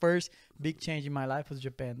was the first big change in my life was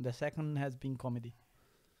Japan. The second has been comedy.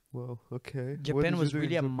 Well, okay. What Japan did you was do in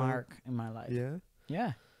really a Japan? mark in my life. Yeah?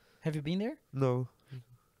 Yeah. Have you been there? No.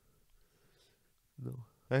 No.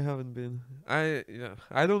 I haven't been.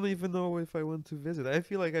 I don't even know if I want to visit. I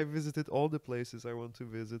feel like I visited all the places I want to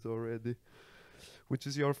visit already. Which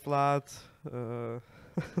is your flat,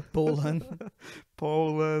 Poland.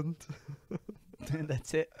 Poland.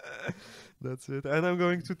 That's it. That's it. And I'm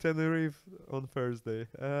going to Tenerife on Thursday.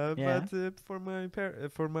 Yeah. But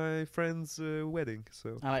for my friend's wedding.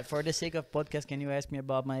 So All right. For the sake of podcast, can you ask me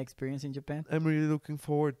about my experience in Japan? I'm really looking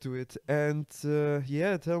forward to it. And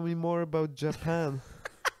tell me more about Japan.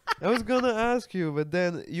 I was gonna ask you, but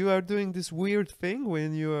then you are doing this weird thing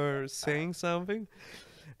when you are saying something,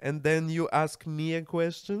 and then you ask me a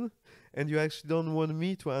question, and you actually don't want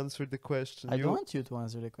me to answer the question. I don't want you to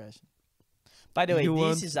answer the question. By the way, You this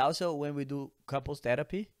want- is also when we do couples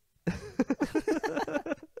therapy.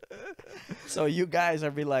 So you guys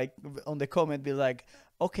are be like on the comment, be like,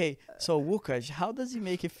 okay, so Łukasz, how does he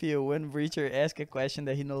make you feel when Richard asks a question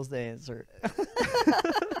that he knows the answer?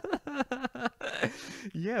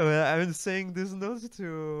 Yeah, well, I'm saying this not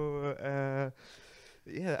to.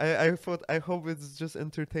 I hope it's just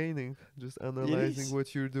entertaining, just analyzing is.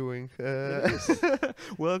 what you're doing. It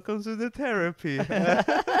Welcome to the therapy.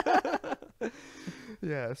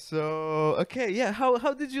 Yeah. So okay. Yeah.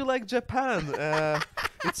 How did you like Japan?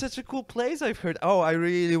 It's such a cool place. I've heard. Oh, I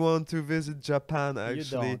really want to visit Japan. Actually,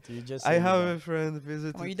 You don't. You just I say you have don't. a friend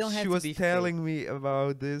visited. Well, you don't have she to was be telling me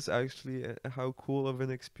about this actually, how cool of an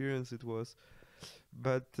experience it was.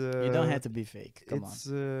 But You don't have to be fake. Come on. it's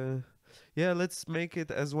yeah. Let's make it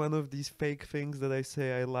as one of these fake things that I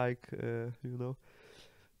say I like.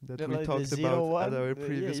 That The, we like, the talked zero about at one? our Yeah,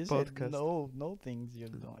 previous you said podcast. no things you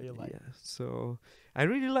don't. You like. Yeah. So I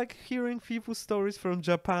really like hearing people's stories from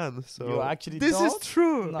Japan. So You actually this is don't?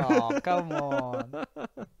 true. No, come on.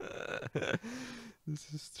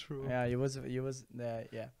 This is true. Yeah, you was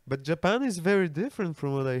yeah. But Japan is very different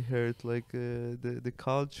from what I heard. Like the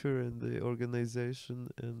culture and the organization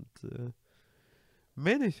and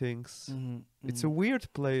many things. It's a weird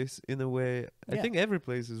place in a way. I Yeah. think every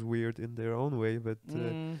place is weird in their own way, but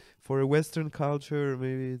for a Western culture,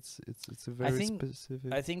 maybe it's a very think-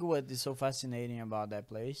 specific. I think what is so fascinating about that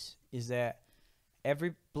place is that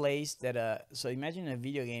every place that so imagine in a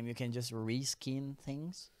video game you can just reskin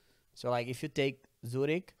things. So like if you take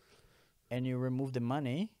Zurich and you remove the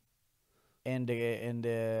money and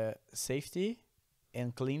the safety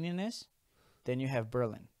and cleanliness, then you have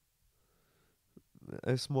Berlin.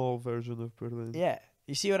 A small version of Berlin. Yeah,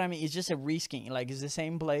 you see what I mean? It's just a reskin. Like it's the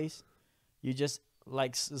same place. You just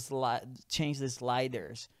like change the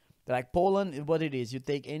sliders. Like Poland, what it is, you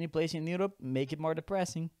take any place in Europe, make it more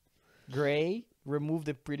depressing, gray, remove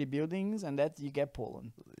the pretty buildings, and that you get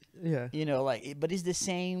Poland. Yeah. You know, like, but it's the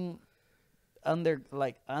same.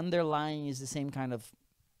 Underlying is the same kind of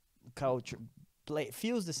culture.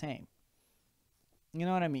 Feels the same. You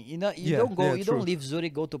know what I mean? You Yeah, don't go. yeah, You true. don't leave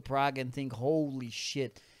Zurich, go to Prague, and think, "Holy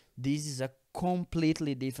shit, this is a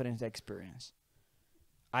completely different experience."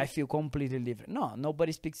 I feel completely different. No,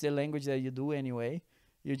 nobody speaks the language that you do anyway.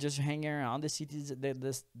 You're just hanging around the cities.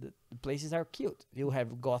 The places are cute. You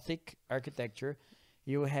have Gothic architecture.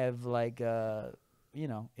 You have like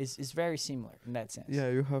it's very similar in that sense. Yeah,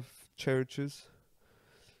 you have churches.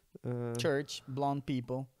 Church, blonde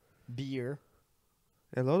people, beer,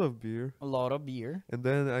 A lot of beer, a lot of beer, and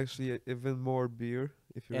then actually even more beer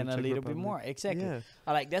if you're in and a Czech little bit Republic. more. Exactly. Yeah.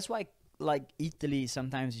 I like that's why like Italy.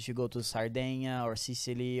 Sometimes you should go to Sardinia or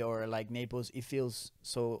Sicily or like Naples. It feels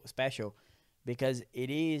so special because it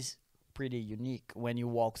is pretty unique when you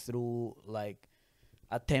walk through like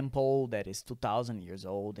a temple that is 2,000 years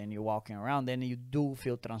old and you're walking around. Then you do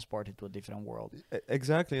feel transported to a different world.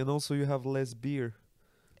 Exactly, and also you have less beer.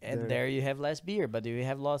 And There. there you have less beer, but you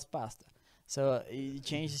have less pasta. So it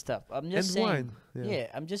changes stuff. I'm just And saying. wine. Yeah,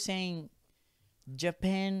 I'm just saying,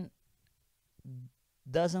 Japan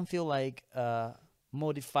doesn't feel like a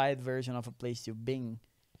modified version of a place you've been.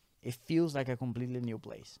 It feels like a completely new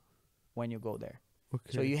place when you go there.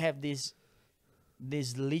 Okay. So you have this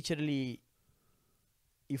literally,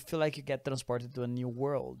 you feel like you get transported to a new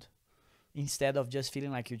world instead of just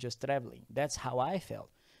feeling like you're just traveling. That's how I felt.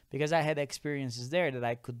 Because I had experiences there that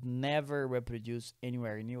I could never reproduce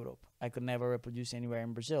anywhere in Europe. I could never reproduce anywhere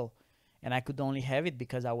in Brazil. And I could only have it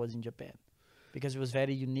because I was in Japan. Because it was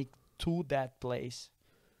very unique to that place.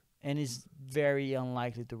 And it's very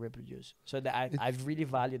unlikely to reproduce. So that I've really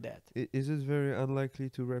valued that. Is it very unlikely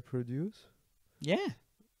to reproduce? Yeah.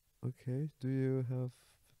 Okay. Do you have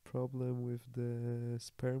a problem with the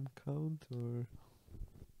sperm count or?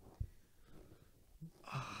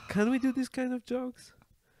 Can we do this kind of jokes?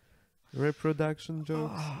 Reproduction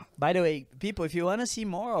jokes? By the way, people, if you want to see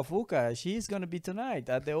more of Łukasz, she's going to be tonight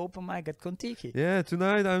at the open mic at Kontiki. Yeah,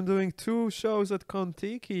 tonight I'm doing 2 shows at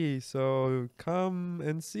Kontiki, so come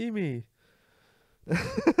and see me.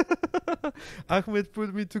 Ahmed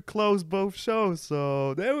put me to close both shows,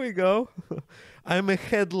 so there we go. I'm a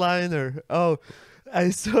headliner. Oh, I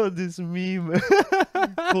saw this meme.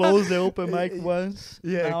 Close the open mic once.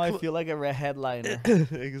 Yeah, Now I feel like a headliner.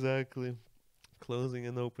 Exactly. Closing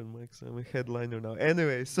an open mic, so I'm a headliner now.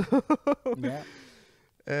 Anyway, so Yeah.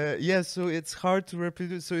 yeah, so it's hard to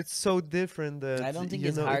reproduce. So it's so different that I don't think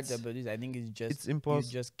it's hard to produce. I think it's impossible.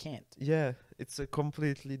 You just can't. Yeah, it's a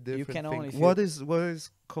completely different can thing. only What is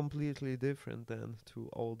completely different then to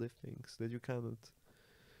all the things that you cannot?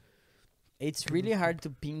 It's really hard to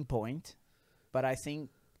pinpoint, but I think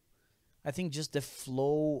just the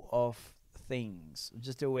flow of things,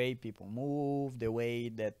 just the way people move, the way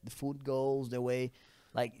that the food goes, the way,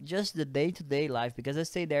 like, just the day-to-day life, because I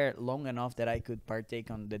stayed there long enough that I could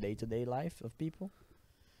partake on the day-to-day life of people.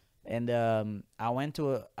 And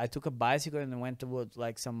I took a bicycle and went towards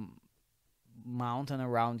like some mountain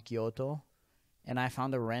around Kyoto, and I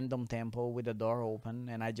found a random temple with the door open,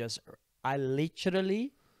 and I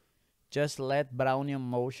literally just let Brownian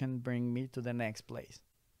motion bring me to the next place.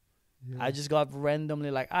 Yeah. I just got randomly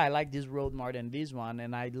like, I like this road more than this one,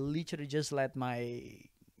 and I literally just let my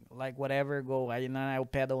like whatever go. And then I'll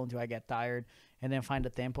pedal until I get tired, and then find a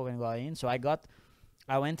temple and go in. So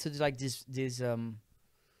I went to like this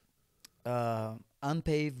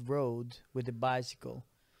unpaved road with a bicycle.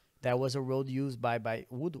 That was a road used by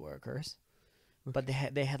woodworkers, but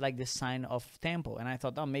they had like this sign of temple, and I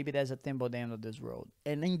thought, oh, maybe there's a temple at the end of this road.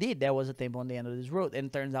 And indeed, there was a temple on the end of this road,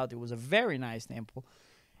 and turns out it was a very nice temple.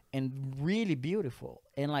 And really beautiful.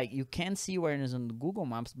 And like you can't see where it is on the Google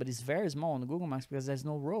Maps, but it's very small on the Google Maps because there's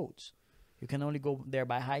no roads. You can only go there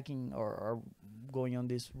by hiking or going on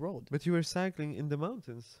this road. But you were cycling in the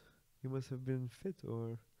mountains. You must have been fit,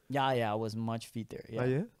 or? Yeah, I was much fitter. Yeah. Oh,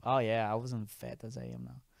 yeah? Oh yeah, I wasn't fat as I am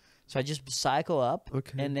now. So I just cycle up,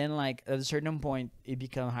 Okay. and then like at a certain point it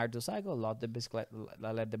became hard to cycle.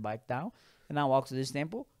 I let the bike down, and I walked to this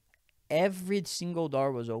temple. Every single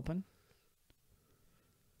door was open.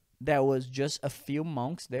 There was just a few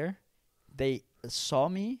monks there. They saw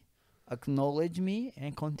me, acknowledged me,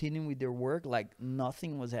 and continued with their work like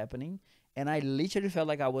nothing was happening. And I literally felt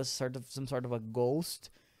like I was some sort of a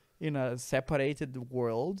ghost in a separated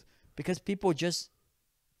world, because people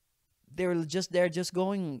they're just there, just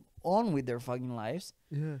going on with their fucking lives.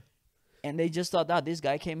 Yeah. And they just thought, this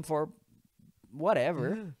guy came for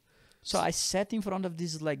whatever. Yeah. So I sat in front of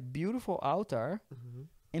this like beautiful altar, Mhm.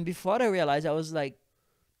 and before I realized, I was like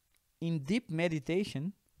in deep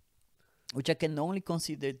meditation, which I can only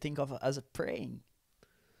think of as a praying.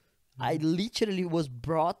 I literally was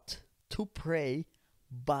brought to pray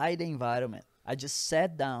by the environment. I just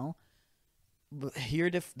sat down, hear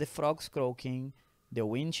the frogs croaking, the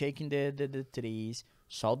wind shaking the trees,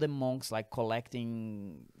 saw the monks like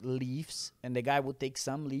collecting leaves, and the guy would take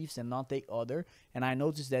some leaves and not take other. And I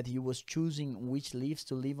noticed that he was choosing which leaves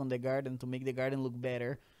to leave on the garden to make the garden look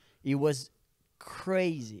better. It was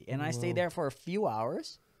crazy. And I stayed there for a few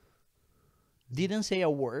hours. Didn't say a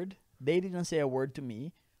word. They didn't say a word to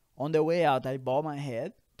me. On the way out, I bowed my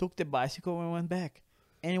head, took the bicycle, and went back.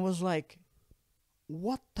 And it was like,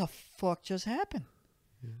 what the fuck just happened?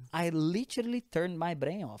 Yeah. I literally turned my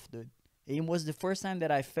brain off, dude. It was the first time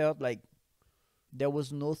that I felt like there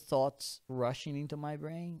was no thoughts rushing into my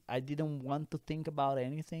brain. I didn't want to think about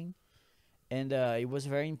anything. And it was a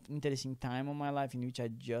very interesting time of my life in which I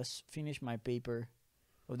just finished my paper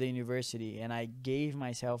of the university, and I gave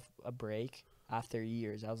myself a break after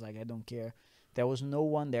years. I was like, I don't care. There was no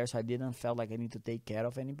one there, so I didn't feel like I need to take care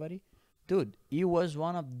of anybody. dude, it was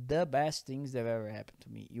one of the best things that ever happened to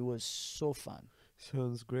me. It was so fun.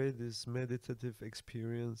 Sounds great. This meditative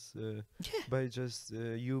experience, Yeah. by just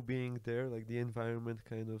you being there, like the environment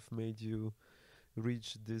kind of made you reach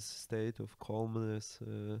this state of calmness.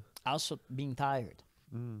 Also being tired,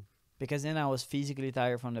 Mm, because then I was physically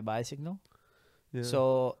tired from the bicycle. yeah. So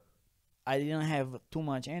I didn't have too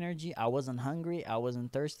much energy. I wasn't hungry. I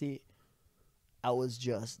wasn't thirsty. I was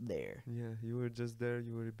just there. Yeah, you were just there.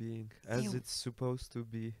 You were being as You- it's supposed to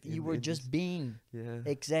be. You were just being. Yeah.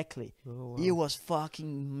 Exactly. Oh, It wow. was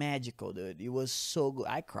fucking magical, dude. It was so good.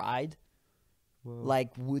 I cried Wow.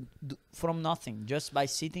 like from nothing, just by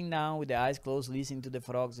sitting down with the eyes closed, listening to the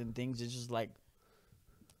frogs and things. It's just like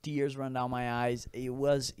tears run down my eyes. It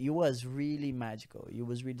was really magical. It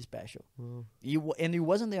was really special. Wow. And it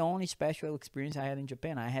wasn't the only special experience I had in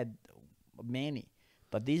Japan. I had many,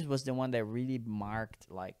 but this was the one that really marked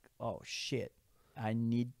like, oh shit, I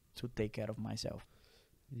need to take care of myself.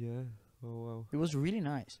 Yeah. Oh wow. It was really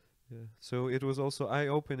nice. Yeah. So it was also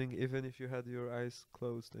eye-opening, even if you had your eyes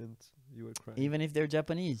closed and you were crying. Even if they're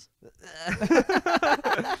Japanese.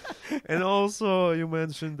 And also, you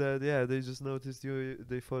mentioned that they just noticed you.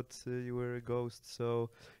 They thought you were a ghost. So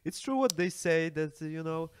it's true what they say that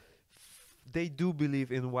they do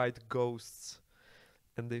believe in white ghosts,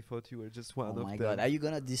 and they thought you were just one Oh of my them. god, are you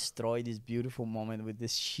gonna destroy this beautiful moment with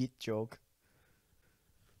this shit joke?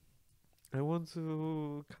 I want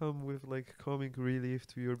to come with like comic relief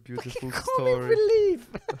to your beautiful Comic story. relief.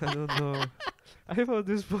 I don't know. I thought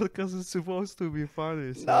this podcast is supposed to be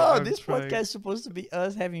funny. So No, I'm this trying. podcast is supposed to be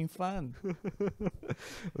us having fun.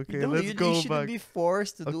 Okay, Dude, let's you go shouldn't back. be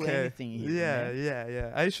forced to do Okay. anything here. Yeah, man.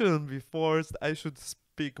 yeah. I shouldn't be forced. I should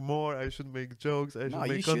speak more. I should make jokes. I No, should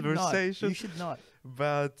you make should not. conversation. You should not.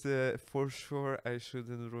 But for sure, I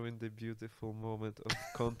shouldn't ruin the beautiful moment of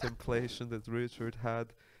contemplation that Richard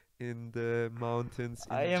had in the mountains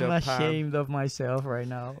in I am Japan. ashamed of myself right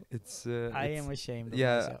now. It's I it's- am ashamed of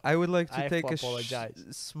yeah, myself. I would like to I have take to a apologize.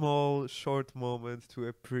 small, short moment to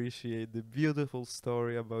appreciate the beautiful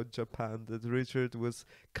story about Japan that Richard was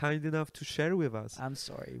kind enough to share with us. I'm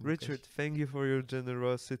sorry, Łukasz. Richard, thank you for your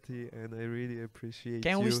generosity, and I really appreciate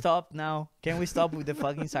Can you. we stop now? Can we stop with the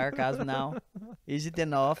fucking sarcasm now? Is it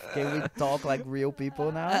enough? Can we talk like real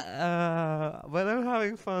people now? But I'm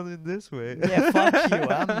having fun in this way. Yeah, fuck you.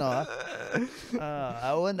 I'm not.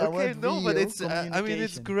 I want. I Okay, want no, but real it's. I mean,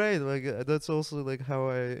 it's communication. great. Like that's also like how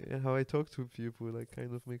I talk to people. Like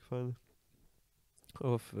kind of make fun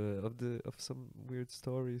of some weird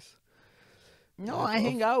stories. No, of- I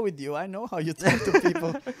hang out with you. I know how you talk to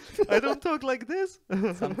people. I don't talk like this.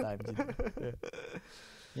 Sometimes. You do.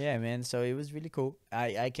 Yeah, man. So it was really cool.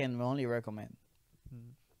 I can only recommend.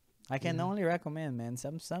 I can Yeah. only recommend, man.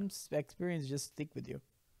 Some experience just stick with you.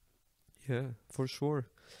 Yeah, for sure.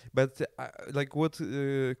 But like what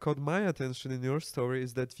caught my attention in your story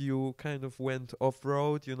is that you kind of went off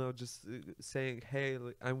road, just saying, "Hey,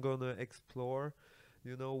 I'm gonna explore,"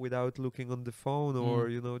 without looking on the phone or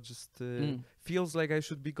just feels like I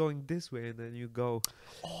should be going this way, and then you go.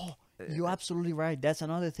 Oh, you're absolutely right. That's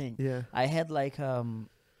another thing. Yeah. I had like a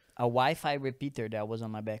Wi-Fi repeater that was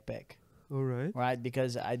on my backpack, All right. right?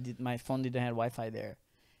 Because my phone didn't have Wi-Fi there,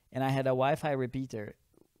 and I had a Wi-Fi repeater,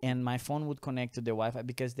 and my phone would connect to the Wi-Fi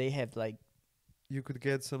because they have like You could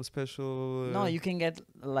get some special. no, you can get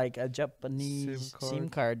like a Japanese SIM SIM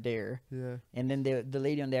card there, Yeah. and then the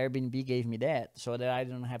lady on the Airbnb gave me that so that I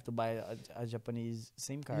don't have to buy a Japanese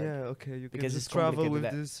SIM card. Yeah. Okay. You can Because just it's travel complicated with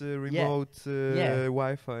that. this remote Yeah.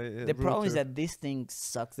 Wi-Fi. The problem is router. that this thing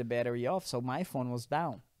sucks the battery off, so my phone was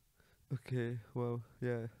down. Okay. Well.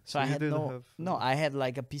 Yeah. So I you had didn't have, I had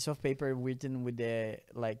like a piece of paper written with the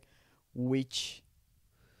like which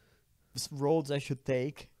roads I should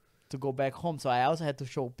take to go back home. So I also had to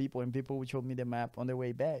show people, and people would show me the map on the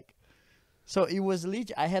way back. So it was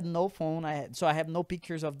legit. I had no phone. I have no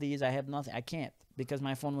pictures of these. I have nothing. I can't because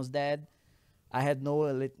my phone was dead. I had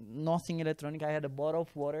nothing electronic. I had a bottle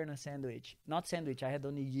of water and a sandwich. Not sandwich. I had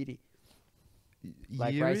onigiri.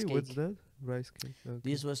 Like Yiri? rice What's cake. that? Rice cake. Okay.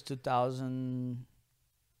 This was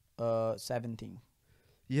 2017.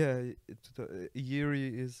 Yeah.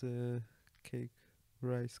 Yiri is a cake,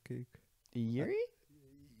 rice cake. Yuri?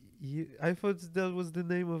 I thought that was the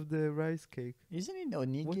name of the rice cake. Isn't it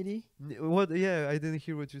onigiri? What? Yeah, I didn't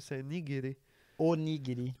hear what you said. Nigiri.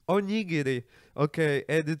 Onigiri. Onigiri. Okay,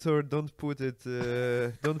 editor, don't put it.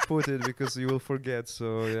 Don't put it because you will forget.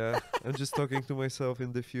 So yeah, I'm just talking to myself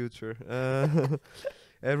in the future.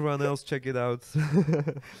 Everyone else, check it out.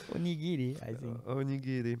 Onigiri, I think.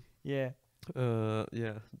 Onigiri. Yeah.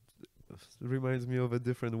 Yeah. reminds me of a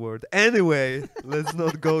different word. Anyway, let's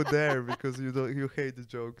not go there because you hate the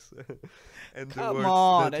jokes and the Come words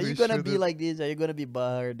on, that are we you gonna be shouldn't- like this? Are you gonna be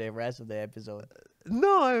butthurt the rest of the episode?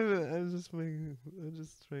 No, I'm just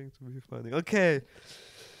trying to be funny. Okay.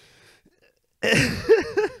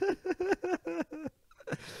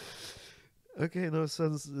 Okay, no,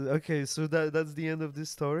 sounds okay. So that's the end of this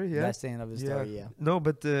story, yeah. That's the end of the story. Yeah. No,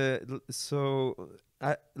 but so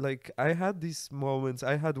I had these moments.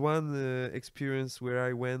 I had one experience where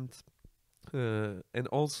I went and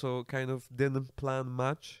also kind of didn't plan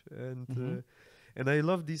much, and I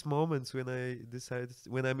love these moments when I decide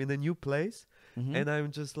when I'm in a new place and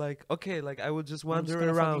I'm just like, okay, like I would just I'm just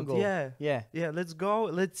wander gonna fucking around. go. Yeah, Yeah. let's go,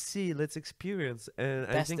 let's see, let's experience. And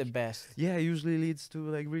I That's think the best. yeah, usually leads to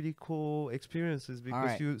like really cool experiences because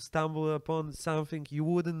Alright. you stumble upon something you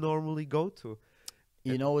wouldn't normally go to.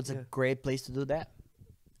 You And- know, it's yeah. a great place to do that.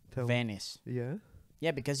 Tell me. Venice. Yeah.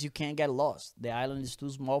 Yeah, because you can't get lost. The island is too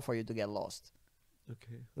small for you to get lost.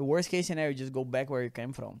 Okay. The worst case scenario, just go back where you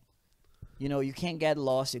came from. You know, you can't get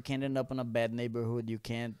lost. You can't end up in a bad neighborhood. You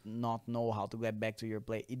can't not know how to get back to your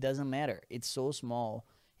place. It doesn't matter. It's so small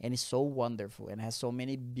and it's so wonderful and has so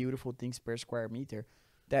many beautiful things per square meter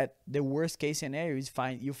that the worst case scenario is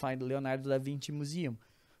you find Leonardo da Vinci Museum.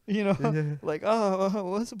 You know, Yeah. like, oh,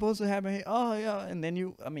 what's supposed to happen here? Oh, yeah. And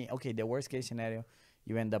then okay, the worst case scenario,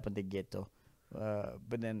 you end up in the ghetto.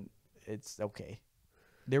 But then it's okay.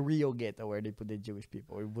 The real ghetto where they put the Jewish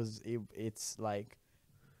people. It's like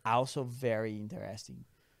also very interesting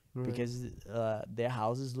Right. because their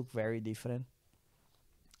houses look very different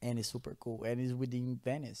and it's super cool and it's within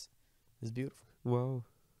Venice. It's beautiful. Wow.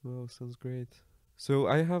 Wow, sounds great. So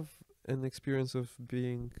I have an experience of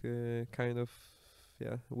being kind of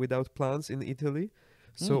without plans in Italy.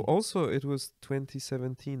 So Mm. also it was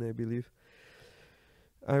 2017, I believe.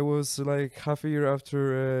 I was like half a year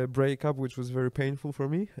after a breakup, which was very painful for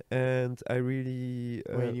me, and I really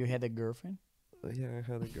Wait, you had a girlfriend? yeah, I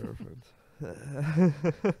had a girlfriend.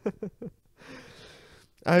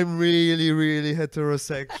 I'm really, really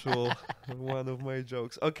heterosexual. One of my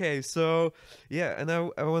jokes. Okay, so yeah, and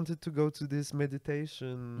I wanted to go to this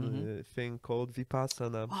meditation thing called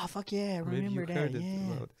Vipassana. Oh, fuck yeah, I Maybe you remember heard that. it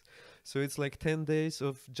Yeah. about it. So it's like 10 days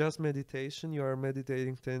of just meditation. You are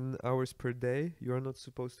meditating 10 hours per day. You are not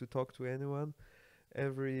supposed to talk to anyone.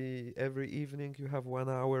 Every evening you have 1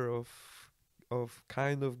 hour of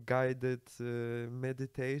kind of guided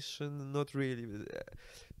meditation. Not really,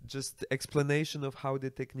 just explanation of how the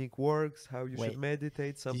technique works, how you Wait, should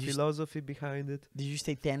meditate, some did you s- philosophy behind it. Did you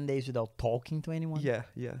stay 10 days without talking to anyone? Yeah,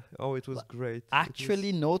 yeah. Oh, it was Like, great.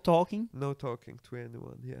 Actually, no talking? No talking to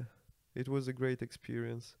anyone, yeah. It was a great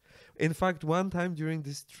experience. In fact, one time during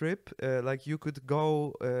this trip, like you could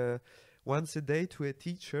go once a day to a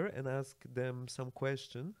teacher and ask them some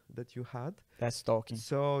question that you had. That's talking.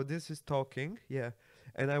 So this is talking, yeah.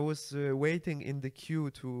 And I was waiting in the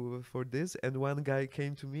queue for this, and one guy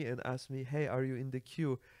came to me and asked me, "Hey, are you in the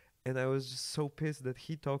queue?" And I was just so pissed that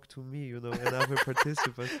he talked to me, another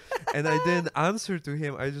participant. And I didn't answer to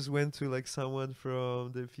him. I just went to like someone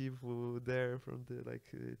from the people there, from the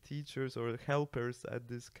teachers or helpers at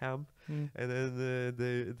this camp. Mm. And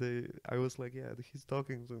then I was like, yeah, he's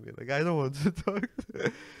talking to me. Like, I don't want to talk.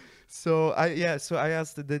 So I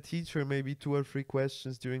asked the teacher maybe 2 or 3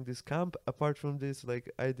 questions during this camp. Apart from this, like,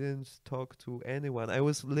 I didn't talk to anyone. I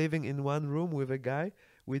was living in one room with a guy.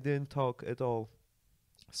 We didn't talk at all.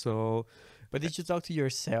 So, But did you talk to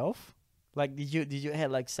yourself? Like, did you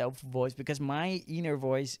have like self voice? Because my inner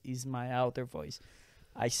voice is my outer voice.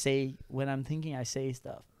 I say when I'm thinking, I say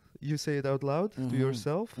stuff. you say it out loud to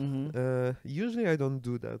yourself? Usually I don't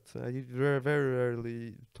do that. I very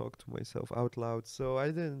rarely talk to myself out loud. So I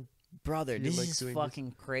didn't. Brother, feel this like is doing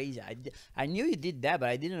fucking crazy. I knew you did that, but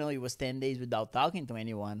I didn't know it was 10 days without talking to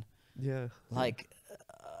anyone. Yeah. Like,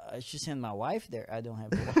 I should send my wife there. I don't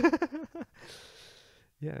have a wife.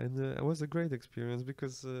 Yeah, and it was a great experience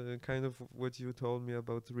because kind of what you told me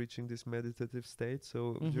about reaching this meditative state.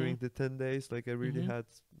 So during the 10 days, like I really had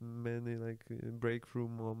many like breakthrough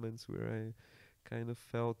moments where I kind of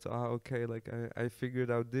felt, okay, like I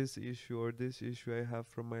figured out this issue or this issue I have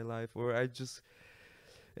from my life, or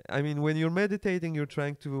I mean, when you're meditating, you're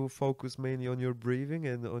trying to focus mainly on your breathing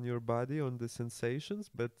and on your body, on the sensations.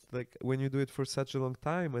 But like when you do it for such a long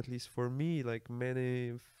time, at least for me, like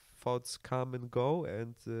many thoughts come and go,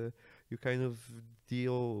 and you kind of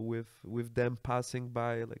deal with them passing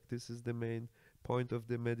by. Like this is the main point of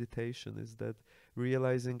the meditation, is that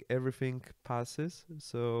realizing everything passes.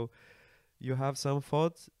 So you have some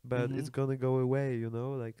thoughts, but it's gonna go away,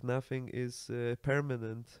 like nothing is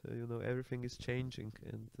permanent, everything is changing.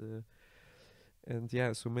 And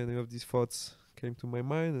yeah, so many of these thoughts came to my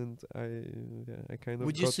mind, and I kind of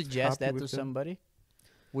Would you got suggest happy that with to them. somebody?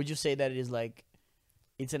 Would you say that it is like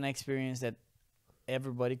it's an experience that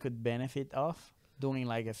everybody could benefit of? Doing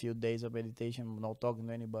like a few days of meditation, not talking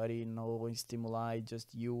to anybody, no stimuli,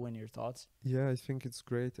 just you and your thoughts. Yeah, I think it's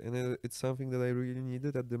great, and it's something that I really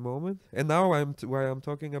needed at the moment. And now while I'm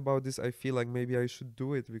talking about this, I feel like maybe I should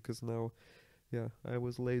do it because now, yeah, I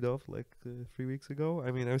was laid off like 3 weeks ago.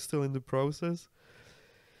 I mean, I'm still in the process.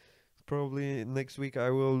 Probably next week I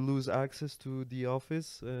will lose access to the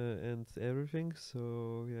office and everything.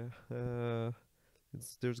 So yeah,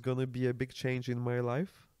 there's gonna be a big change in my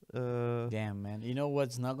life. Damn, man. You know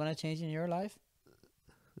what's not gonna change in your life?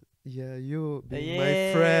 Yeah, you being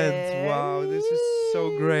my friend. Wow, this is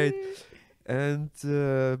so great. And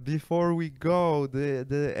before we go,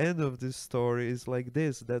 the end of this story is like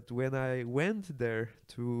this: that when I went there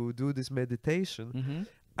to do this meditation, Mm-hmm.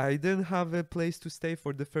 I didn't have a place to stay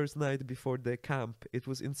for the first night before the camp. It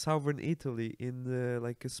was in southern Italy, in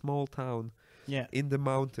like a small town Yeah. in the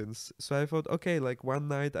mountains. So I thought, okay, like one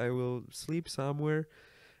night I will sleep somewhere,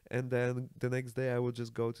 and then the next day I will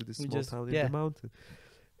just go to this We small just- town in yeah. the mountain.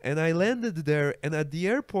 And I landed there, and at the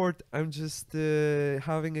airport, I'm just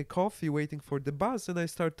having a coffee, waiting for the bus, and I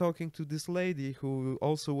start talking to this lady who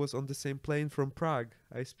also was on the same plane from Prague.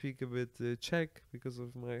 I speak a bit Czech because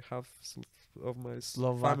of my of my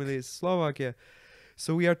Slovak. family is Slovak, yeah.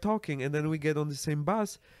 So we are talking, and then we get on the same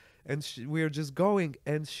bus, and we are just going,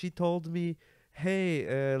 and she told me, hey,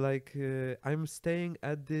 I'm staying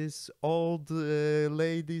at this old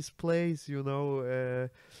lady's place, you know,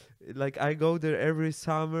 like I go there every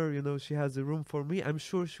summer, you know, she has a room for me. I'm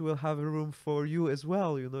sure she will have a room for you as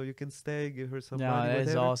well, you know, you can stay, give her some No, money, that is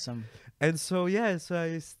whatever. awesome. And so yeah, so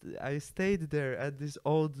I stayed there at this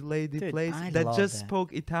old lady Dude, place I that love just that.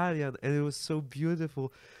 spoke Italian, and it was so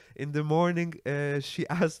beautiful. In the morning, she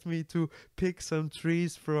asked me to pick some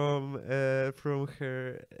trees from her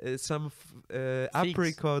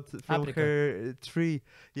apricot from Apricot. her tree.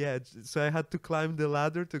 Yeah, so I had to climb the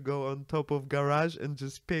ladder to go on top of garage and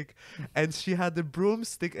just pick. And she had a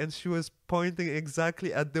broomstick, and she was pointing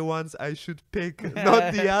exactly at the ones I should pick,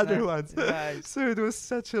 not the other ones. Nice. So it was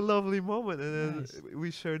such a lovely moment, and then Nice.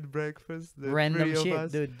 we shared breakfast. The Random three of shit,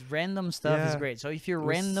 us. dude. Random stuff is Yeah. great. So if you It was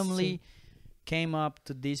randomly came up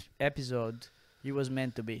to this episode, it was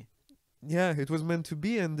meant to be. Yeah, it was meant to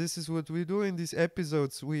be, and this is what we do in these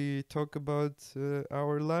episodes. We talk about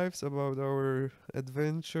our lives, about our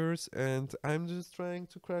adventures, and I'm just trying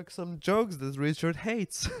to crack some jokes that Richard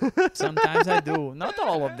hates. Sometimes I do. Not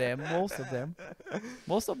all of them. Most of them.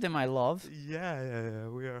 Most of them I love. Yeah.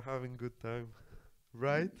 We are having good time,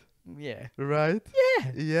 right? Yeah. Right?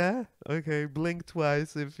 Yeah. Yeah. Okay. Blink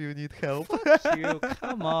twice if you need help. Fuck you.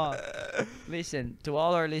 Come on. Listen, to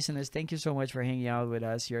all our listeners, thank you so much for hanging out with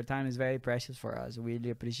us. Your time is very precious for us. We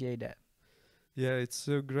really appreciate that. Yeah, it's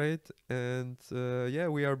so great, and yeah,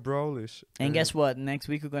 we are Brolish. And guess what? Next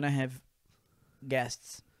week we're gonna have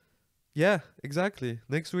guests. Yeah, exactly.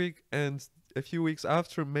 Next week and a few weeks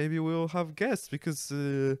after, maybe we'll have guests because,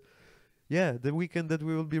 yeah, the weekend that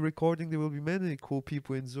we will be recording, there will be many cool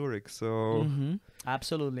people in Zurich. So, Mm-hmm.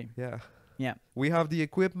 Absolutely. yeah. Yeah. We have the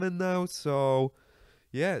equipment now, so,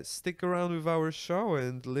 yeah, stick around with our show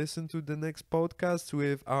and listen to the next podcast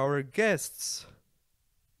with our guests.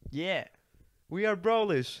 Yeah. We are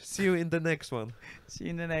Brolish. See you in the next one. See you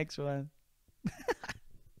in the next one.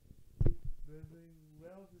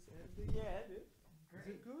 Well, this ending. Yeah, dude. Is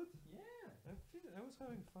it good? Yeah. I was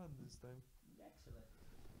having fun this time. Excellent.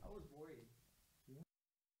 I was worried.